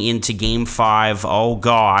 going into Game 5. Oh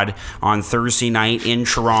God, on Thursday night in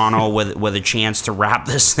Toronto with a chance to wrap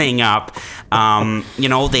this thing up.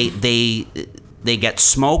 They get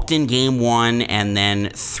smoked in Game 1 and then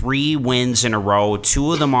 3 wins in a row,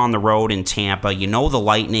 2 of them on the road in Tampa. The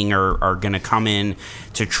Lightning are going to come in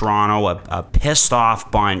to Toronto, a pissed off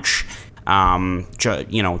bunch. John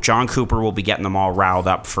Cooper will be getting them all riled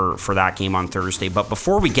up for that game on Thursday. But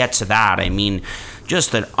before we get to that, I mean,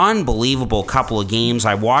 just an unbelievable couple of games.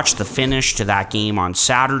 I watched the finish to that game on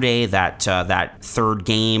Saturday, that third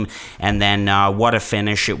game, and then what a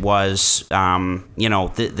finish it was.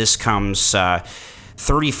 This comes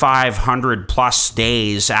 3,500 plus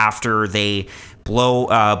days after they blew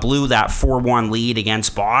that 4-1 lead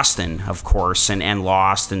against Boston, of course, and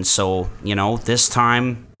lost. And so, this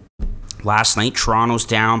time, last night, Toronto's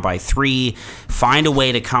down by 3. Find a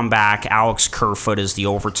way to come back. Alex Kerfoot is the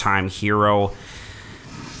overtime hero.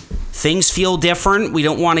 Things feel different. We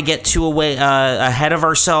don't want to get too ahead of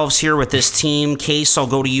ourselves here with this team. Case, I'll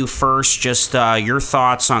go to you first. Just your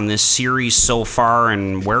thoughts on this series so far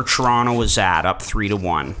and where Toronto is at, up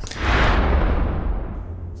 3-1.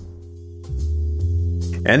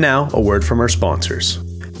 And now, a word from our sponsors.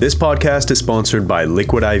 This podcast is sponsored by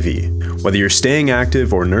Liquid IV. Whether you're staying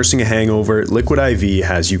active or nursing a hangover, Liquid IV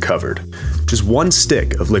has you covered. Just 1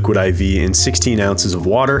 stick of Liquid IV in 16 ounces of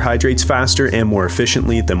water hydrates faster and more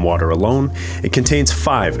efficiently than water alone. It contains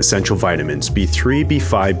 5 essential vitamins, B3,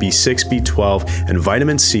 B5, B6, B12, and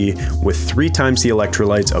vitamin C, with 3 times the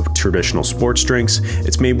electrolytes of traditional sports drinks.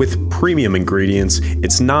 It's made with premium ingredients,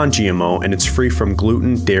 it's non-GMO, and it's free from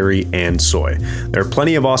gluten, dairy, and soy. There are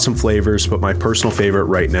plenty of awesome flavors, but my personal favorite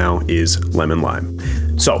right now is lemon lime.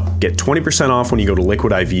 So get 20% off when you go to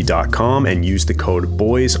liquidiv.com and use the code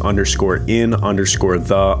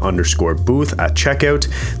boys_in_the_booth at checkout.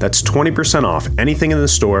 That's 20% off anything in the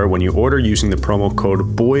store when you order using the promo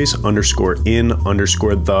code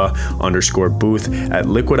boys_in_the_booth at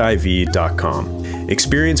liquidiv.com.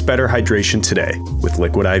 Experience better hydration today with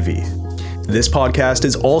Liquid IV. This podcast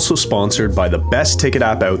is also sponsored by the best ticket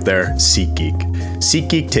app out there, SeatGeek.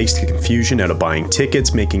 SeatGeek takes the confusion out of buying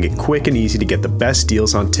tickets, making it quick and easy to get the best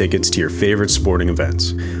deals on tickets to your favorite sporting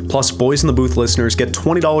events. Plus, Boys in the Booth listeners get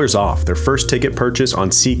 $20 off their first ticket purchase on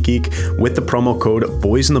SeatGeek with the promo code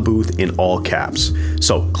BoysInTheBooth in all caps.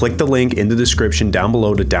 So click the link in the description down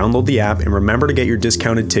below to download the app, and remember to get your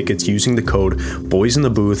discounted tickets using the code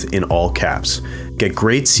BoysInTheBooth in all caps. Get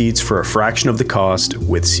great seats for a fraction of the cost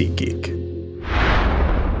with SeatGeek.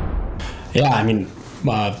 Yeah, I mean,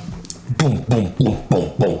 boom, boom, boom,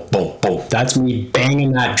 boom, boom, boom, boom. That's me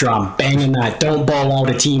banging that drum, banging that don't bowl out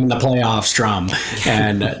a team in the playoffs drum.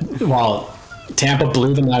 And Tampa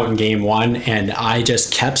blew them out in Game 1, and I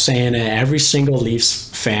just kept saying it. Every single Leafs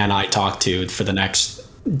fan I talked to for the next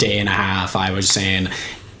day and a half, I was saying,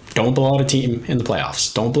 don't blow out a team in the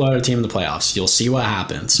playoffs. Don't blow out a team in the playoffs. You'll see what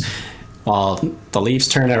happens. Well, the Leafs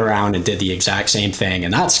turned it around and did the exact same thing,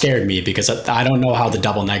 and that scared me because I don't know how the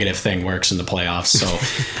double negative thing works in the playoffs. So,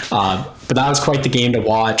 but that was quite the game to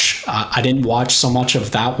watch. I didn't watch so much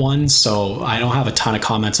of that one, so I don't have a ton of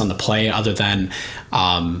comments on the play other than,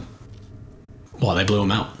 they blew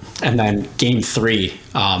them out. And then Game 3,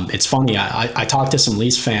 it's funny. I talked to some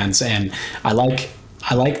Leafs fans, and I like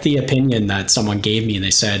the opinion that someone gave me.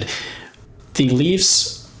 They said the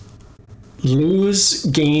Leafs lose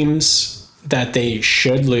games that they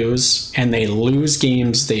should lose, and they lose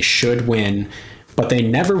games they should win, but they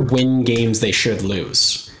never win games they should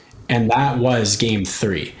lose. And that was game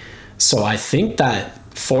 3. So I think that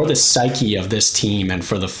for the psyche of this team and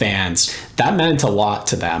for the fans, that meant a lot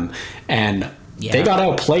to them. And they got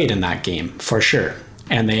outplayed in that game for sure.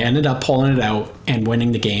 And they ended up pulling it out and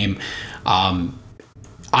winning the game.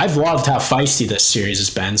 I've loved how feisty this series has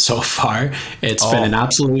been so far. It's been an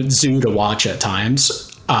absolute zoo to watch at times.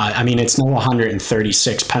 I mean, it's no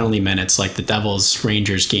 136 penalty minutes like the Devils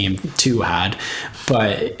Rangers game 2 had,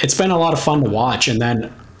 but it's been a lot of fun to watch. And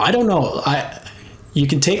then I don't know, you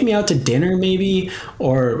can take me out to dinner maybe,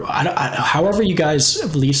 or however you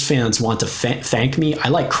guys Leafs fans want to thank me. I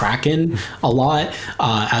like Kraken a lot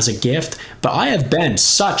as a gift, but I have been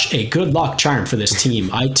such a good luck charm for this team.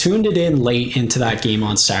 I tuned it in late into that game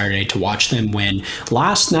on Saturday to watch them win.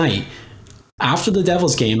 Last night, after the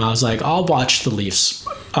Devils game, I was like, I'll watch the Leafs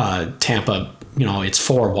Tampa. You know, it's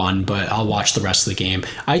 4-1, but I'll watch the rest of the game.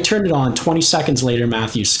 I turned it on. 20 seconds later,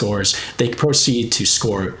 Matthews scores. They proceed to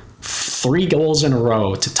score 3 goals in a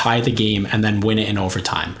row to tie the game and then win it in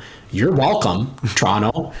overtime. You're welcome,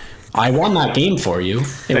 Toronto. I won that game for you.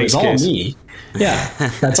 It was all me. Yeah,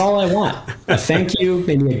 that's all I want. A thank you,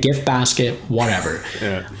 maybe a gift basket, whatever.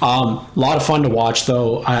 Yeah. A lot of fun to watch,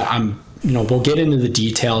 though. We'll get into the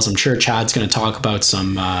details. I'm sure Chad's going to talk about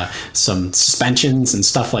some suspensions and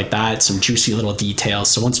stuff like that, some juicy little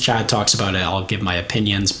details. So once Chad talks about it, I'll give my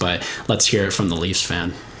opinions, but let's hear it from the Leafs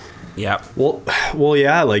fan. Yeah. Well,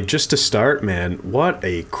 yeah, like just to start, man, what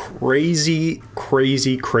a crazy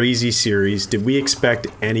series. Did we expect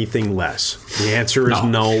anything less? The answer is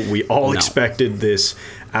no. We all expected this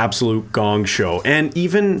absolute gong show. And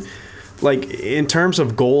even like in terms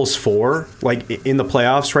of goals for, like in the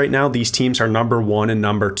playoffs right now, these teams are number 1 and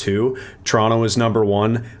number 2. Toronto is number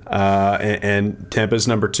 1 and Tampa is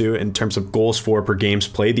number 2. In terms of goals for per games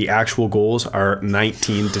played, the actual goals are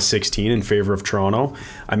 19-16 in favor of Toronto.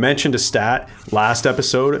 I mentioned a stat last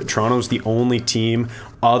episode. Toronto's the only team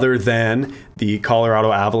other than the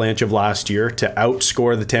Colorado Avalanche of last year to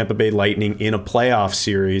outscore the Tampa Bay Lightning in a playoff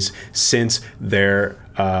series since their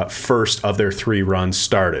first of their 3 runs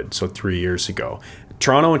started, so 3 years ago.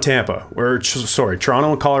 Toronto and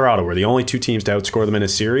Toronto and Colorado were the only 2 teams to outscore them in a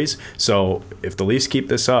series. So if the Leafs keep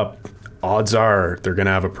this up, odds are they're going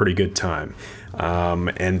to have a pretty good time.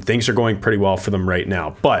 And things are going pretty well for them right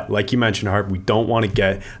now. But like you mentioned, Harp, we don't want to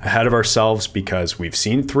get ahead of ourselves because we've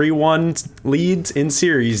seen 3-1 leads in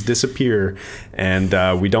series disappear,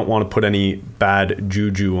 and we don't want to put any bad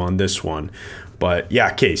juju on this one. But yeah,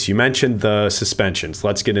 Case, you mentioned the suspensions.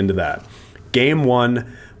 Let's get into that. Game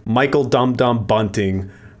 1, Michael Dum Dum Bunting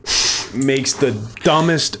makes the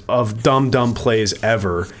dumbest of dumb plays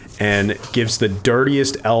ever and gives the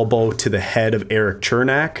dirtiest elbow to the head of Erik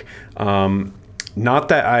Cernak. Not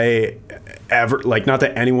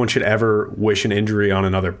that anyone should ever wish an injury on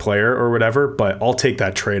another player or whatever, but I'll take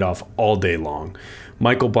that trade-off all day long.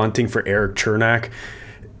 Michael Bunting for Erik Cernak.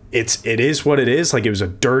 It is what it is. Like, it was a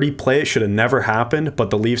dirty play. It should have never happened, but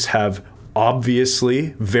the Leafs have obviously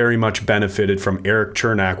very much benefited from Erik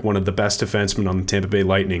Cernak, one of the best defensemen on the Tampa Bay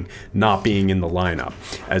Lightning, not being in the lineup,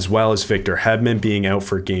 as well as Victor Hedman being out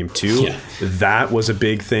for Game 2. Yeah. That was a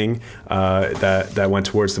big thing that went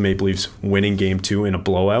towards the Maple Leafs winning Game 2 in a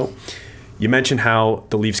blowout. You mentioned how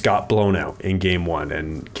the Leafs got blown out in Game 1,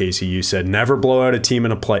 and Casey, you said never blow out a team in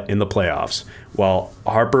the playoffs. Well,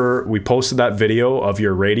 Harper, we posted that video of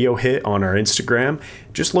your radio hit on our Instagram.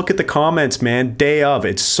 Just look at the comments, man. Day of,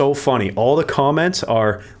 it's so funny. All the comments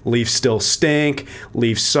are Leafs still stink,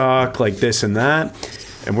 Leafs suck, like this and that.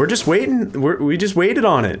 And we're just waiting. We just waited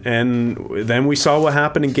on it. And then we saw what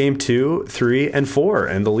happened in Game 2, 3, and 4.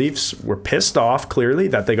 And the Leafs were pissed off, clearly,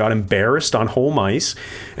 that they got embarrassed on home ice.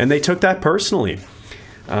 And they took that personally.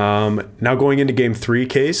 Now going into Game 3,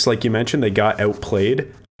 Case, like you mentioned, they got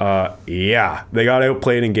outplayed. They got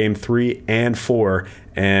outplayed in Game 3 and 4.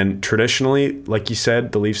 And traditionally, like you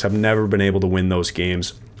said, the Leafs have never been able to win those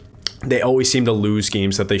games. They always seem to lose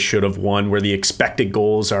games that they should have won, where the expected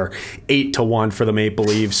goals are 8-1 for the Maple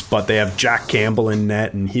Leafs, but they have Jack Campbell in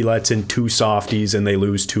net and he lets in 2 softies and they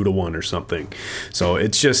lose 2-1 or something. So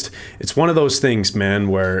it's one of those things, man,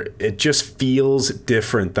 where it just feels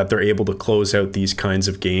different that they're able to close out these kinds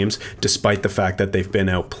of games despite the fact that they've been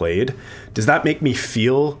outplayed. Does that make me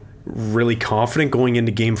feel really confident going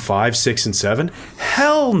into Game 5, 6, and 7?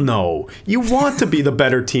 Hell no. You want to be the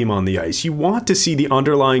better team on the ice. You want to see the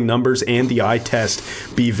underlying numbers and the eye test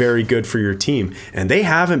be very good for your team. And they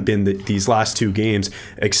haven't been these last 2 games,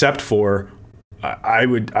 except for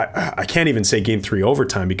I can't even say game 3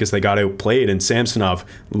 overtime because they got outplayed and Samsonov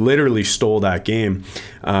literally stole that game.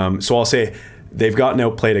 So I'll say they've gotten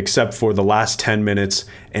outplayed except for the last 10 minutes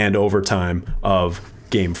and overtime of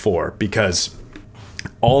game 4 because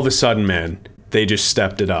all of a sudden, man, they just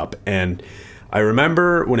stepped it up. And I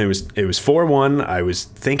remember when it was 4-1, I was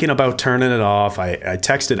thinking about turning it off. I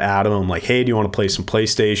texted Adam, I'm like, hey, do you want to play some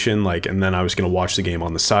PlayStation? Like, and then I was going to watch the game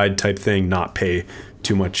on the side type thing, not pay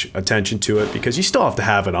too much attention to it because you still have to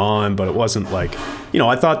have it on, but it wasn't like,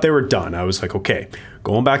 I thought they were done. I was like, okay,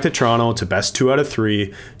 going back to Toronto to best 2 out of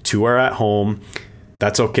 3, 2 are at home.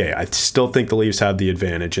 That's okay. I still think the Leafs had the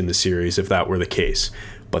advantage in the series if that were the case.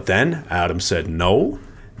 But then Adam said no.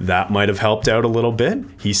 That might have helped out a little bit.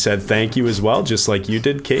 He said thank you as well, just like you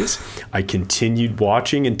did, Case. I continued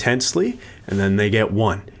watching intensely, and then they get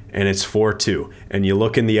 1, and it's 4-2. And you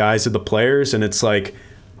look in the eyes of the players, and it's like,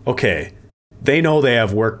 okay, they know they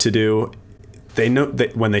have work to do. They know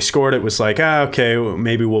that when they scored, it was like, okay,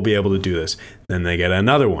 maybe we'll be able to do this. Then they get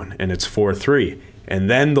another one, and it's 4-3. And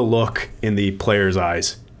then the look in the players'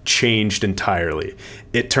 eyes changed entirely.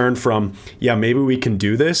 It turned from, yeah, maybe we can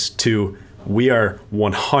do this, to we are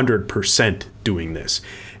 100% doing this.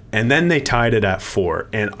 And then they tied it at 4,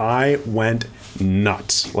 and I went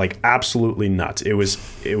nuts, like absolutely nuts. It was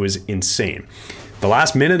insane. The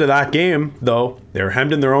last minute of that game, though, they were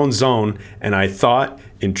hemmed in their own zone, and I thought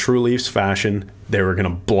in true Leafs fashion, they were going to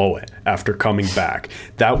blow it after coming back.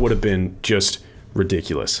 That would have been just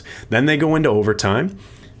ridiculous. Then they go into overtime.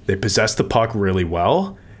 They possess the puck really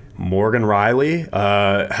well. Morgan Rielly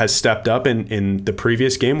has stepped up in the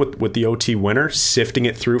previous game with the OT winner, sifting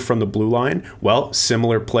it through from the blue line. Well,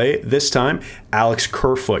 similar play. This time, Alex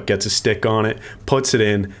Kerfoot gets a stick on it, puts it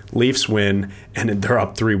in, Leafs win, and they're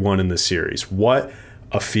up 3-1 in the series. What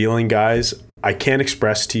a feeling, guys. I can't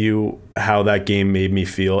express to you how that game made me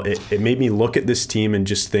feel. It made me look at this team and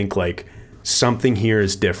just think like, something here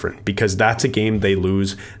is different, because that's a game they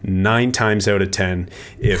lose 9 times out of 10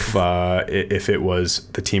 if it was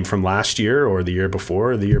the team from last year or the year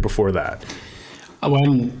before or the year before that.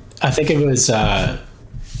 When I think it was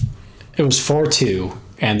 4-2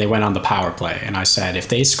 and they went on the power play, and I said, if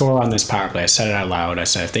they score on this power play, I said it out loud, I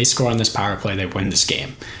said, if they score on this power play, they win this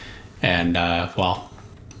game. And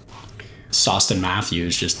Sauston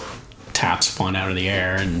Matthews just taps one out of the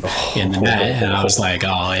air and in the net, and I was like,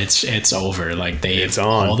 oh, it's over. Like, they've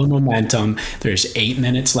all the momentum. There's 8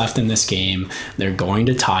 minutes left in this game. They're going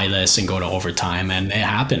to tie this and go to overtime, and it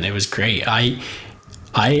happened. It was great. I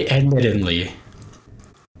admittedly,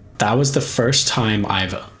 that was the first time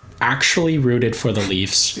I've actually rooted for the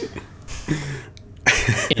Leafs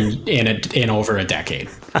in over a decade.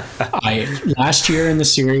 Last year in the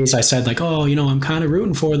series, I said like, oh, I'm kind of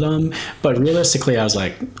rooting for them, but realistically, I was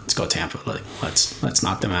like, let's go Tampa. Like, let's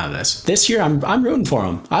knock them out of this. This year, I'm rooting for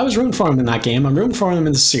them. I was rooting for them in that game. I'm rooting for them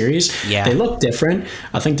in the series. Yeah, they look different.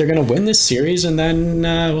 I think they're going to win this series, and then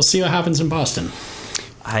we'll see what happens in Boston.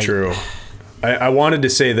 True. I wanted to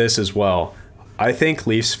say this as well. I think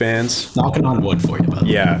Leafs fans, knocking on wood for you, brother.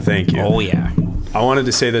 Yeah, thank you. Oh yeah. I wanted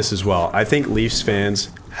to say this as well. I think Leafs fans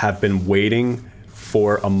have been waiting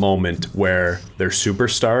for a moment where their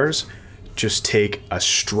superstars just take a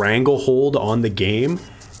stranglehold on the game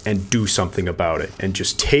and do something about it, and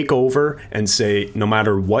just take over and say, no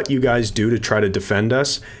matter what you guys do to try to defend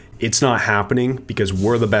us, it's not happening because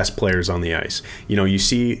we're the best players on the ice. You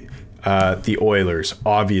see the Oilers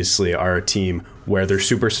obviously are a team where their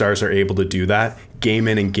superstars are able to do that game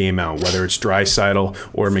in and game out, whether it's Draisaitl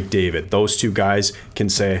or McDavid. Those two guys can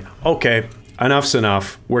say, okay, enough's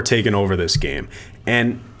enough. We're taking over this game.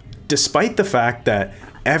 And despite the fact that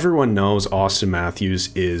everyone knows Auston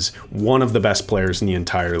Matthews is one of the best players in the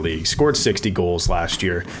entire league, scored 60 goals last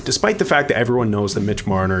year, despite the fact that everyone knows that Mitch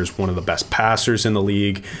Marner is one of the best passers in the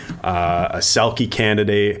league, a Selke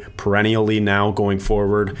candidate perennially now going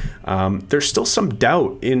forward, there's still some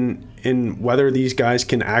doubt in whether these guys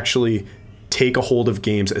can actually take a hold of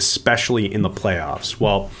games, especially in the playoffs.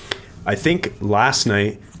 Well, I think last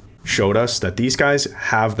night showed us that these guys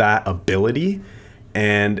have that ability,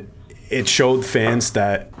 and it showed fans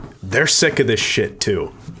that they're sick of this shit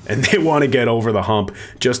too, and they want to get over the hump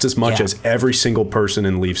just as much as every single person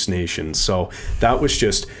in Leafs Nation. So that was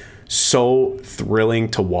just so thrilling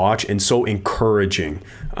to watch and so encouraging,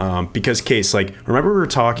 because Case, like, remember we were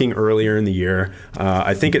talking earlier in the year,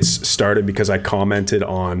 I think it started because I commented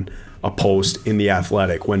on a post in The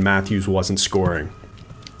Athletic when Matthews wasn't scoring.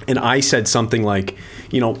 And I said something like,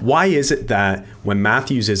 why is it that when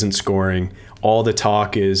Matthews isn't scoring, all the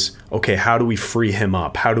talk is, okay, how do we free him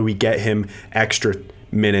up? How do we get him extra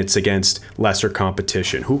minutes against lesser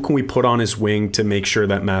competition? Who can we put on his wing to make sure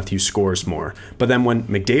that Matthews scores more? But then when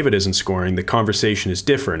McDavid isn't scoring, the conversation is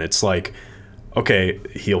different. It's like, okay,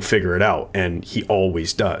 he'll figure it out, and he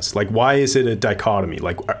always does. Like, why is it a dichotomy?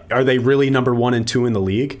 Like, are they really number 1 and 2 in the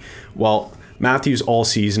league? Well, Matthews all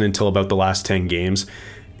season until about the last 10 games,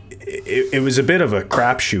 it was a bit of a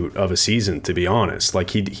crapshoot of a season, to be honest.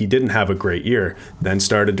 Like, he didn't have a great year, then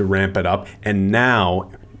started to ramp it up, and now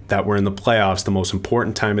that we're in the playoffs, the most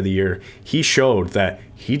important time of the year, he showed that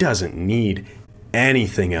he doesn't need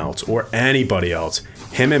anything else or anybody else.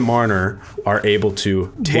 Him and Marner are able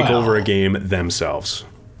to take over a game themselves.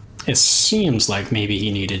 It seems like maybe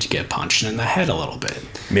he needed to get punched in the head a little bit.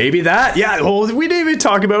 Maybe that. Yeah, well, we didn't even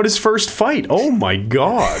talk about his first fight. Oh my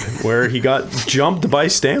God, where he got jumped by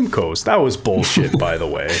Stamkos. That was bullshit, by the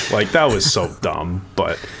way. Like, that was so dumb.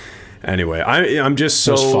 But anyway, I'm just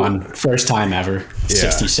so... It was fun. First time ever.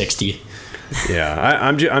 60-60. Yeah,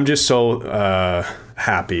 I'm just so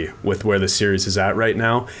happy with where the series is at right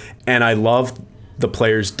now. And I love the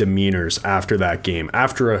players' demeanors after that game,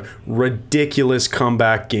 after a ridiculous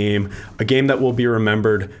comeback game, a game that will be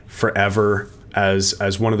remembered forever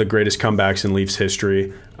as one of the greatest comebacks in Leafs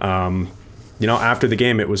history. After the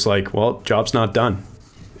game, it was like, well, job's not done.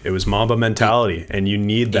 It was Mamba mentality, and you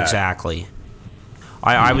need that. Exactly.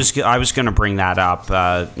 I was going to bring that up.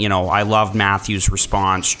 I loved Matthews'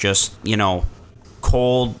 response. Just,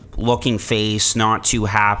 cold looking face, not too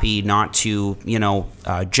happy, not too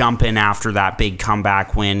jumping after that big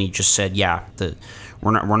comeback win. He just said, "Yeah,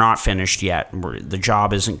 we're not finished yet. The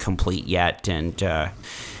job isn't complete yet." And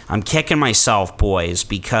I'm kicking myself, boys,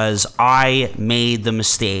 because I made the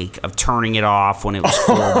mistake of turning it off when it was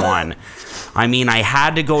 4-1. I mean, I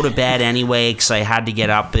had to go to bed anyway because I had to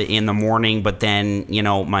get up in the morning. But then,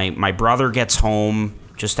 my brother gets home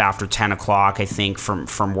just after 10 o'clock, I think,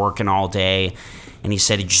 from working all day. And he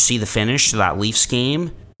said, "Did you see the finish to that Leafs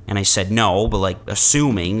game?" And I said, "No," but like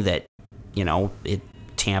assuming that,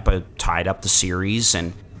 Tampa tied up the series.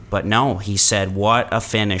 But no, he said, "What a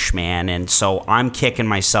finish, man." And so I'm kicking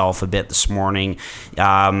myself a bit this morning.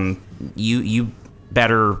 You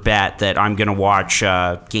better bet that I'm going to watch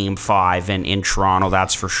Game 5 in Toronto,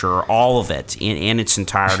 that's for sure. All of it in its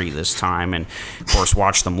entirety this time. And, of course,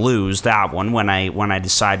 watch them lose that one when I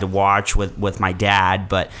decide to watch with my dad.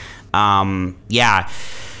 But,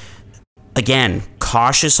 again,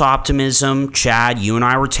 cautious optimism. Chad, you and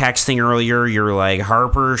I were texting earlier. You're like,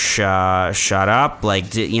 "Harper, shut up. Like,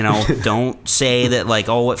 don't say that, like,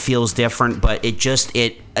 oh, it feels different." But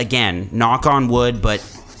again, knock on wood, but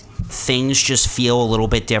things just feel a little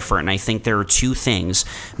bit different. And I think there are two things.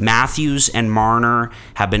 Matthews and Marner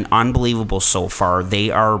have been unbelievable so far. They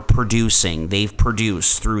are producing. They've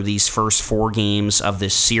produced through these first 4 games of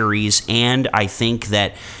this series. And I think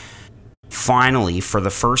that finally, for the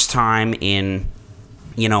first time in,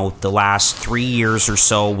 the last 3 years or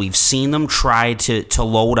so, we've seen them try to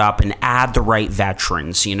load up and add the right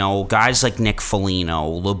veterans. Guys like Nick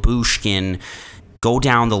Foligno, Lyubushkin, go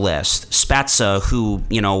down the list. Spezza, who,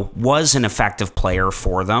 was an effective player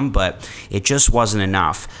for them, but it just wasn't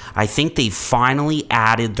enough. I think they finally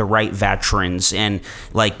added the right veterans, and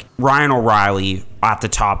like Ryan O'Reilly at the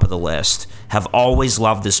top of the list. Have always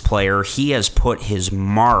loved this player. He has put his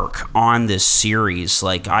mark on this series.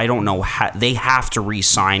 Like, I don't know how they have to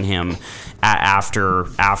re-sign him after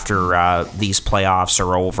these playoffs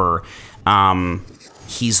are over.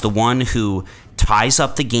 He's the one who ties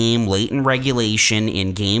up the game late in regulation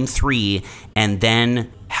in Game 3 and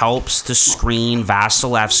then helps to screen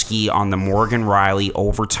Vasilevsky on the Morgan Rielly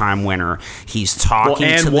overtime winner. He's talking to the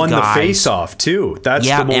guys. And won the face-off, too. That's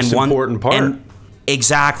the most important part.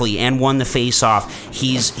 Exactly, and won the face-off.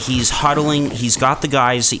 He's huddling. He's got the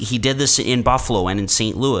guys. He did this in Buffalo and in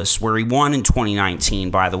St. Louis, where he won in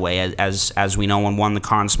 2019, by the way, as we know, and won the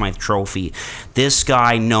Conn Smythe Trophy. This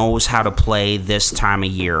guy knows how to play this time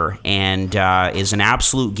of year and is an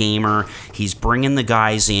absolute gamer. He's bringing the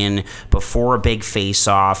guys in before a big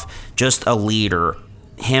face-off. Just a leader.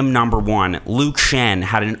 Him, number one. Luke Schenn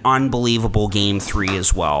had an unbelievable Game 3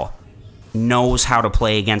 as well. Knows how to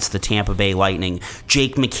play against the Tampa Bay Lightning.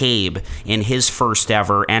 Jake McCabe, in his first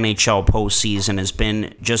ever NHL postseason, has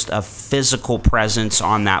been just a physical presence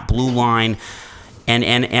on that blue line.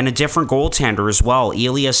 And a different goaltender as well.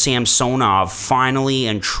 Ilya Samsonov finally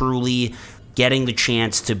and truly getting the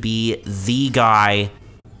chance to be the guy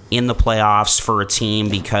in the playoffs for a team,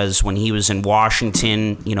 because when he was in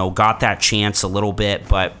Washington, got that chance a little bit,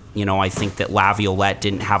 but I think that Laviolette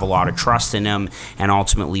didn't have a lot of trust in him and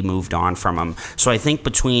ultimately moved on from him. So I think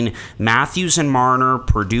between Matthews and Marner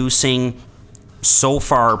producing, so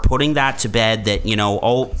far, putting that to bed that,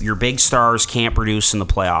 your big stars can't produce in the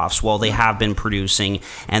playoffs. Well, they have been producing.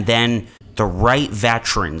 And then the right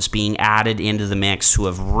veterans being added into the mix who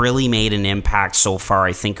have really made an impact so far,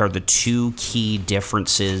 I think, are the two key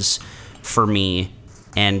differences for me.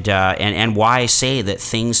 And why I say that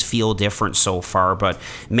things feel different so far. But,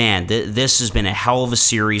 man, this has been a hell of a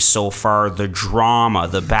series so far. The drama,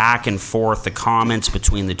 the back and forth, the comments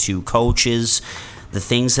between the two coaches, the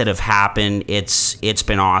things that have happened, it's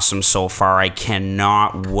been awesome so far. I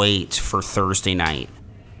cannot wait for Thursday night.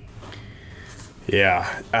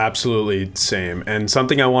 Yeah, absolutely same. And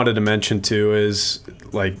something I wanted to mention, too, is,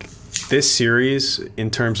 this series,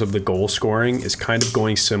 in terms of the goal scoring, is kind of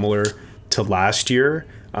going similar to last year,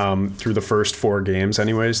 through the first 4 games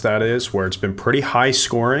anyways, that is, where it's been pretty high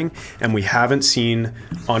scoring, and we haven't seen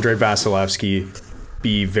Andrei Vasilevsky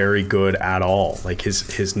be very good at all.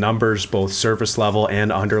 His numbers, both surface level and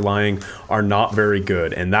underlying, are not very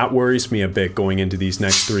good, and that worries me a bit going into these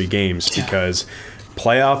next 3 games, because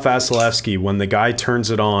playoff Vasilevsky, when the guy turns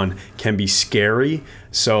it on, can be scary.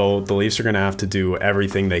 So the Leafs are going to have to do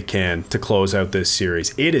everything they can to close out this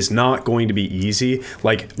series. It is not going to be easy.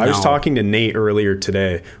 I was talking to Nate earlier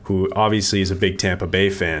today, who obviously is a big Tampa Bay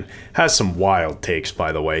fan, has some wild takes,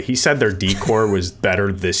 by the way. He said their D-core was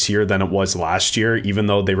better this year than it was last year, even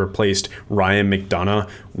though they replaced Ryan McDonough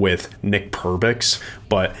with Nick Perbix.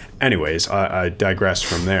 But anyways, I digress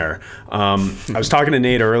from there. I was talking to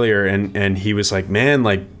Nate earlier, and he was like, man,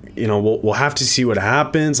 we'll have to see what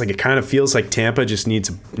happens. It kind of feels like Tampa just needs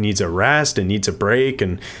a rest and needs a break,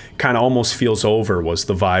 and kind of almost feels over, was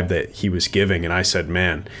the vibe that he was giving. And I said,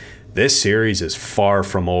 man, this series is far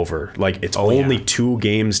from over. It's only 2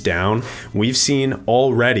 games down. We've seen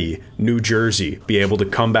already New Jersey be able to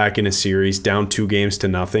come back in a series down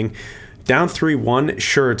 2-0. Down 3-1,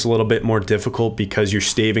 sure, it's a little bit more difficult because you're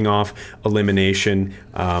staving off elimination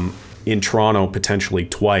in Toronto potentially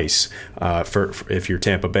twice for if you're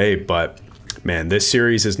Tampa Bay. But, man, this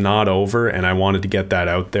series is not over, and I wanted to get that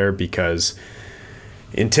out there because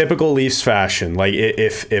in typical Leafs fashion,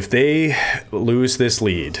 if they lose this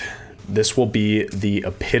lead, this will be the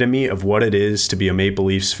epitome of what it is to be a Maple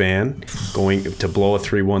Leafs fan, going to blow a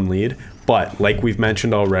 3-1 lead. But like we've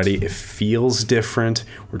mentioned already, it feels different.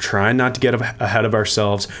 We're trying not to get ahead of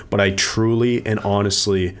ourselves, but I truly and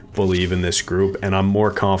honestly believe in this group, and I'm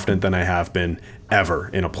more confident than I have been ever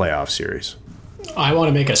in a playoff series. I want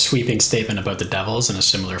to make a sweeping statement about the Devils in a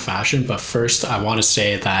similar fashion, but first I want to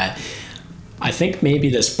say that I think maybe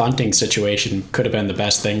this Bunting situation could have been the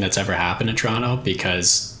best thing that's ever happened in Toronto,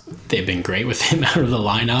 because they've been great with him out of the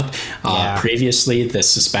lineup. Previously, the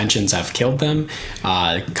suspensions have killed them.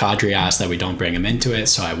 Kadri asked that we don't bring him into it,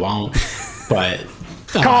 so I won't. But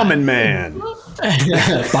common man.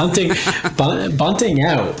 Bunting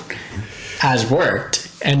out has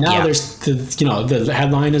worked, and now there's the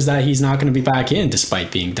headline is that he's not going to be back in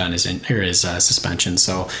despite being done his suspension.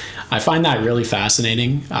 So I find that really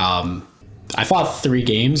fascinating. I thought 3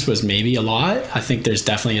 games was maybe a lot. I think there's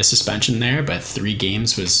definitely a suspension there, but 3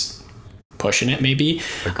 games was pushing it maybe.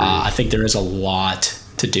 I think there is a lot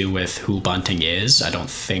to do with who Bunting is. I don't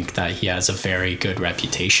think that he has a very good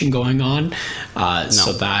reputation going on.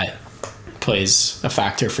 So that plays a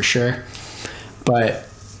factor for sure. But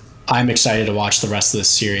I'm excited to watch the rest of this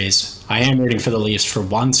series. I am rooting for the Leafs for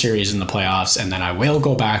one series in the playoffs, and then I will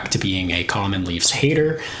go back to being a common Leafs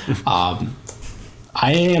hater.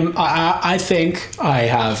 I think I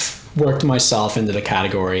have worked myself into the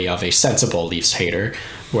category of a sensible Leafs hater,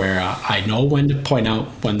 where I know when to point out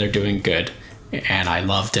when they're doing good, and I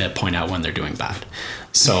love to point out when they're doing bad.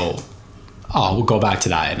 So we'll go back to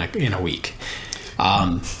that in a week.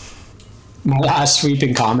 My last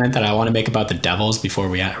sweeping comment that I want to make about the Devils before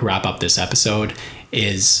we wrap up this episode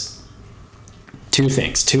is 2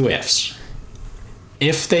 things, 2 ifs.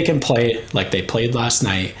 If they can play like they played last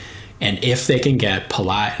night, and if they can get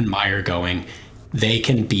Palat and Meyer going, they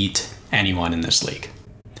can beat anyone in this league.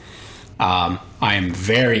 I am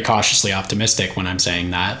very cautiously optimistic when I'm saying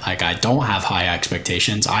that. I don't have high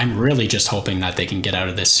expectations. I'm really just hoping that they can get out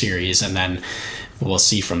of this series, and then we'll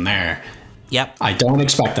see from there. Yep. I don't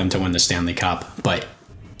expect them to win the Stanley Cup, but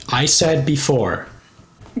I said before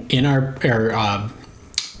in our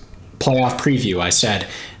playoff preview, I said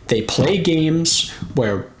they play games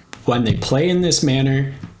where when they play in this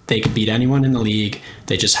manner, they could beat anyone in the league.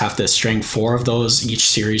 They just have to string 4 of those each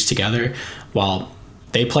series together. While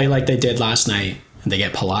they play like they did last night, and they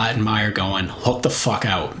get Palat and Meyer going, hook the fuck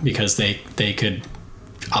out, because they could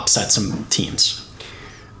upset some teams.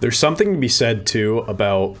 There's something to be said, too,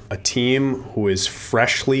 about a team who is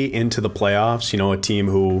freshly into the playoffs, a team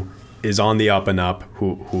who is on the up and up,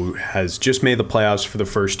 who has just made the playoffs for the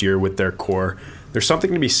first year with their core. There's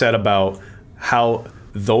something to be said about how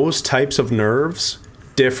those types of nerves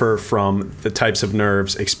differ from the types of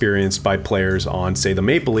nerves experienced by players on, say, the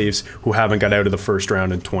Maple Leafs who haven't got out of the first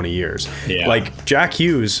round in 20 years. Yeah. Like Jack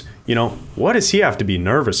Hughes, what does he have to be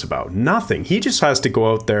nervous about? Nothing. He just has to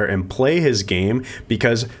go out there and play his game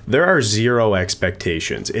because there are zero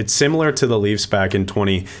expectations. It's similar to the Leafs back in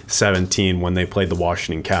 2017 when they played the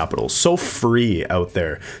Washington Capitals. So free out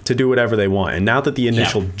there to do whatever they want. And now that the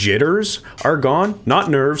initial jitters are gone, not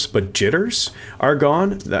nerves, but jitters are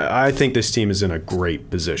gone, I think this team is in a great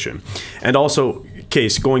position. And also,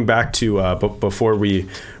 Case, going back to, before we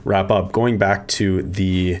wrap up, going back to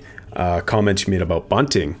the comments you made about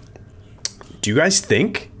Bunting, do you guys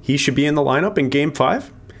think he should be in the lineup in Game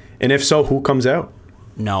 5? And if so, who comes out?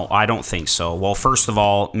 No, I don't think so. Well, first of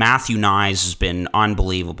all, Matthew Knies has been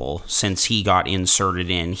unbelievable since he got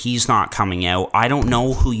inserted in. He's not coming out. I don't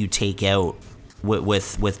know who you take out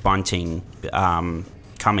with Bunting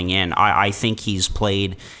coming in. I think he's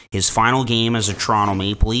played his final game as a Toronto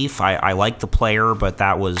Maple Leaf. I like the player, but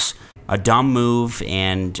that was a dumb move.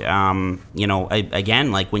 And,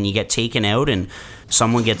 again, like when you get taken out and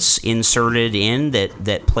someone gets inserted in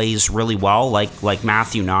that plays really well, like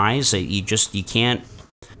Matthew Knies, you can't.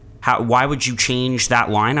 Why would you change that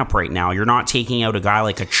lineup right now? You're not taking out a guy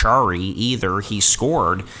like Achari either. He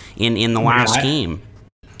scored in the last game.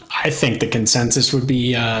 I think the consensus would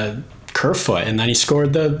be Kerfoot, and then he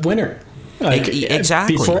scored the winner.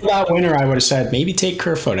 Exactly. Before that winner, I would have said maybe take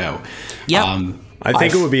Kerfoot out. Yeah. I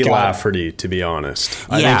think it would be Lafferty, to be honest.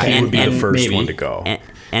 I think he would be the first one to go.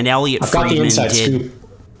 And Elliot Friedman did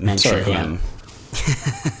mention him.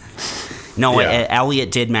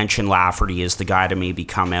 Elliot did mention Lafferty as the guy to maybe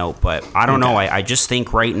come out, but I don't know. I just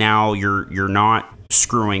think right now you're not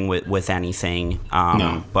screwing with anything.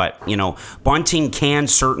 No. But Bunting can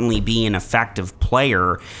certainly be an effective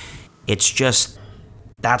player. It's just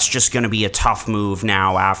that's just going to be a tough move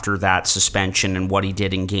now after that suspension and what he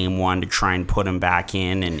did in Game 1 to try and put him back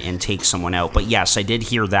in and take someone out. But yes, I did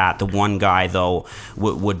hear that. The one guy, though,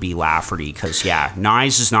 would be Lafferty because,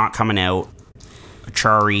 Knies is not coming out.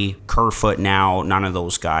 Achari, Kerfoot now, none of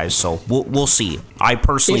those guys. So we'll see. I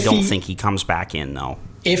personally don't think he comes back in, though.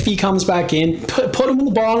 If he comes back in, put him in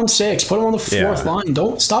the bottom six. Put him on the fourth line.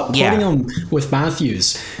 Don't stop putting him with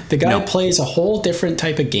Matthews. The guy plays a whole different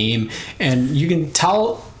type of game, and you can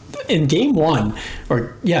tell in Game 1,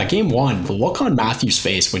 the look on Matthews'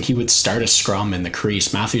 face when he would start a scrum in the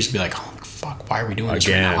crease. Matthews would be like, "Oh fuck, why are we doing this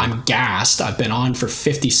right now? I'm gassed. I've been on for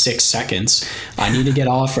 56 seconds. I need to get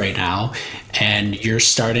off right now." And you're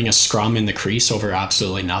starting a scrum in the crease over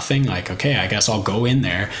absolutely nothing. Like, okay, I guess I'll go in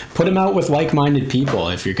there. Put him out with like-minded people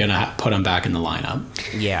if you're going to put him back in the lineup.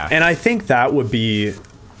 Yeah. And I think that would be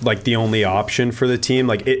like the only option for the team.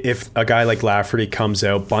 Like if a guy like Lafferty comes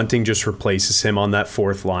out, Bunting just replaces him on that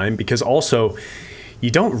fourth line, because also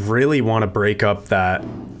you don't really want to break up that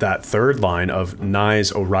third line of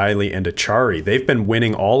Knies, O'Reilly, and Achari. They've been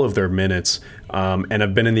winning all of their minutes and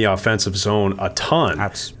have been in the offensive zone a ton.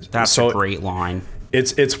 That's a great line.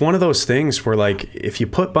 It's one of those things where, like, if you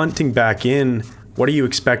put Bunting back in, what are you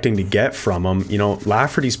expecting to get from him?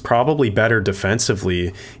 Lafferty's probably better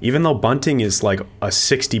defensively, even though Bunting is like a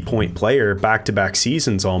 60-point player back-to-back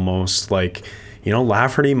seasons almost. Like,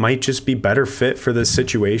 Lafferty might just be better fit for this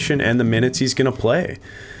situation and the minutes he's going to play.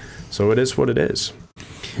 So it is what it is.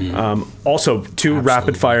 Also, two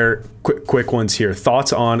rapid-fire quick ones here.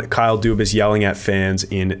 Thoughts on Kyle Dubas yelling at fans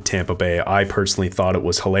in Tampa Bay? I personally thought it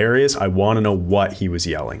was hilarious. I want to know what he was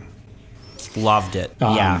yelling. Loved it.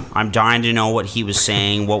 I'm dying to know what he was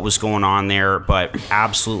saying, what was going on there, but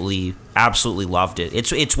absolutely loved it.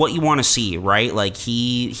 It's what you want to see, right? Like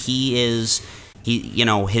he his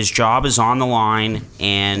job is on the line,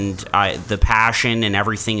 and the passion and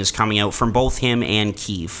everything is coming out from both him and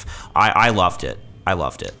Keefe. I loved it.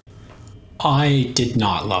 I did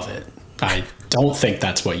not love it. I don't think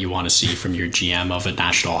that's what you want to see from your GM of a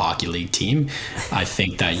National Hockey League team. I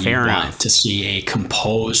think that you want to see a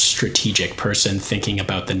composed, strategic person thinking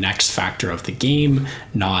about the next factor of the game,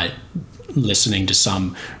 not listening to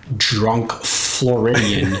some drunk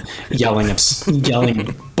Floridian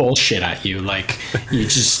yelling bullshit at you. Like, you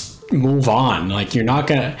just move on. Like, you're not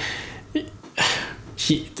gonna.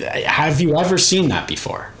 Have you ever seen that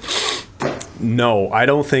before? No, I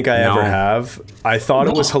don't think I ever have. I thought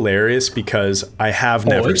it was hilarious because I have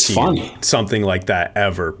never seen something like that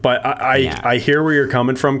ever. But I hear where you're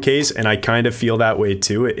coming from, Case, and I kind of feel that way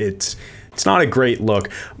too. It's not a great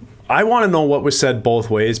look. I want to know what was said both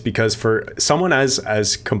ways, because for someone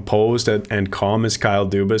as composed and calm as Kyle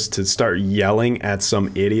Dubas to start yelling at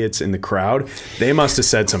some idiots in the crowd, they must have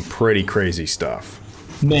said some pretty crazy stuff.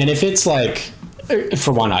 Man, if it's like,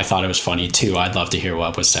 for one, I thought it was funny too. I'd love to hear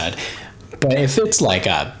what was said. But if it's like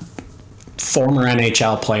a former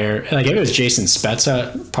NHL player, like if it was Jason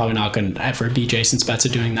Spezza, probably not going to ever be Jason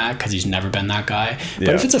Spezza doing that because he's never been that guy.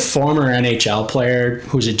 But if it's a former NHL player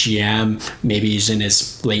who's a GM, maybe he's in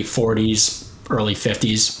his late 40s, early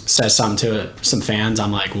 50s, says something to some fans,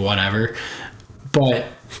 I'm like, whatever. But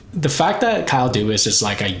the fact that Kyle Dubas is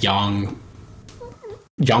like a younger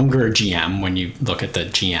GM when you look at the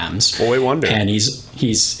GMs, boy wonder, and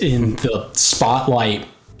he's in the spotlight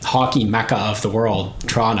hockey mecca of the world,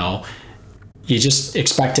 Toronto, you just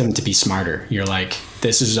expect him to be smarter. You're like,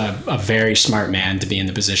 this is a very smart man to be in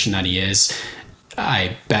the position that he is.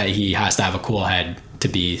 I bet he has to have a cool head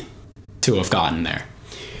to have gotten there.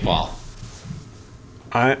 Well,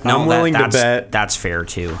 I'm willing to bet that's fair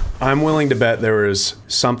too. I'm willing to bet there was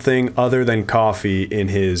something other than coffee in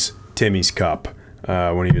his Timmy's cup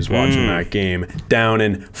when he was watching that game down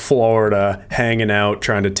in Florida, hanging out,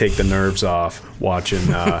 trying to take the nerves off, watching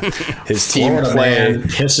his team Florida play. Man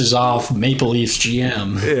pisses off Maple Leafs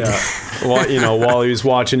GM. Yeah, well, while he was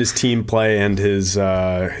watching his team play, and his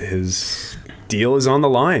deal is on the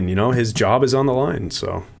line. His job is on the line.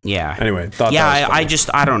 So yeah. Anyway, thought yeah, that was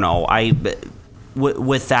funny. I don't know.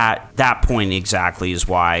 With that point exactly is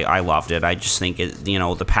why I loved it. I just think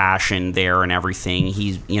the passion there and everything.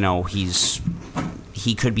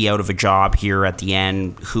 He could be out of a job here at the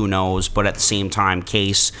end. Who knows? But at the same time,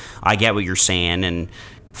 Case, I get what you're saying, and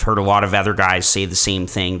I've heard a lot of other guys say the same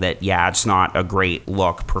thing, that, yeah, it's not a great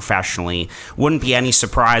look professionally. Wouldn't be any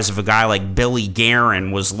surprise if a guy like Billy Guerin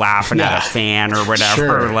was laughing at a fan or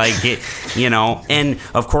whatever. Sure. And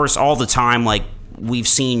of course, all the time, like, we've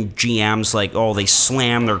seen GMs like, they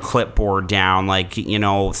slam their clipboard down, like,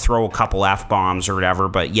 throw a couple F-bombs or whatever.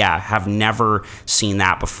 But yeah, have never seen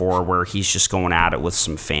that before where he's just going at it with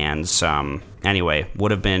some fans. Anyway,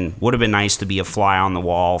 would have been nice to be a fly on the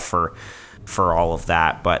wall for all of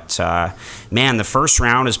that. But man, the first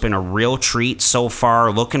round has been a real treat so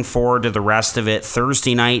far. Looking forward to the rest of it.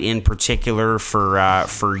 Thursday night in particular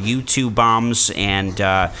for you two bums, and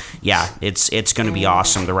it's going to be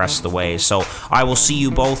awesome the rest of the way. So I will see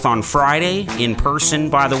you both on Friday in person,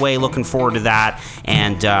 by the way. Looking forward to that,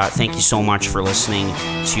 and thank you so much for listening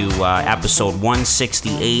to episode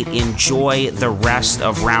 168. Enjoy the rest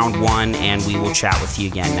of round one, and we will chat with you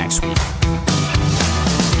again next week.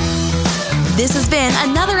 This has been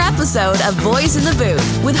another episode of Boys in the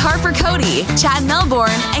Booth with Harper Cody, Chad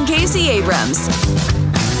Melbourne, and Casey Abrams.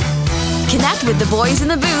 Connect with the Boys in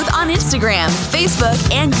the Booth on Instagram, Facebook,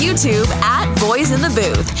 and YouTube at Boys in the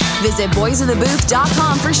Booth. Visit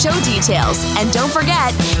boysinthebooth.com for show details. And don't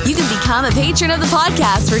forget, you can become a patron of the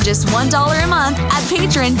podcast for just $1 a month at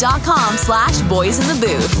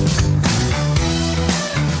patreon.com/boysinthebooth.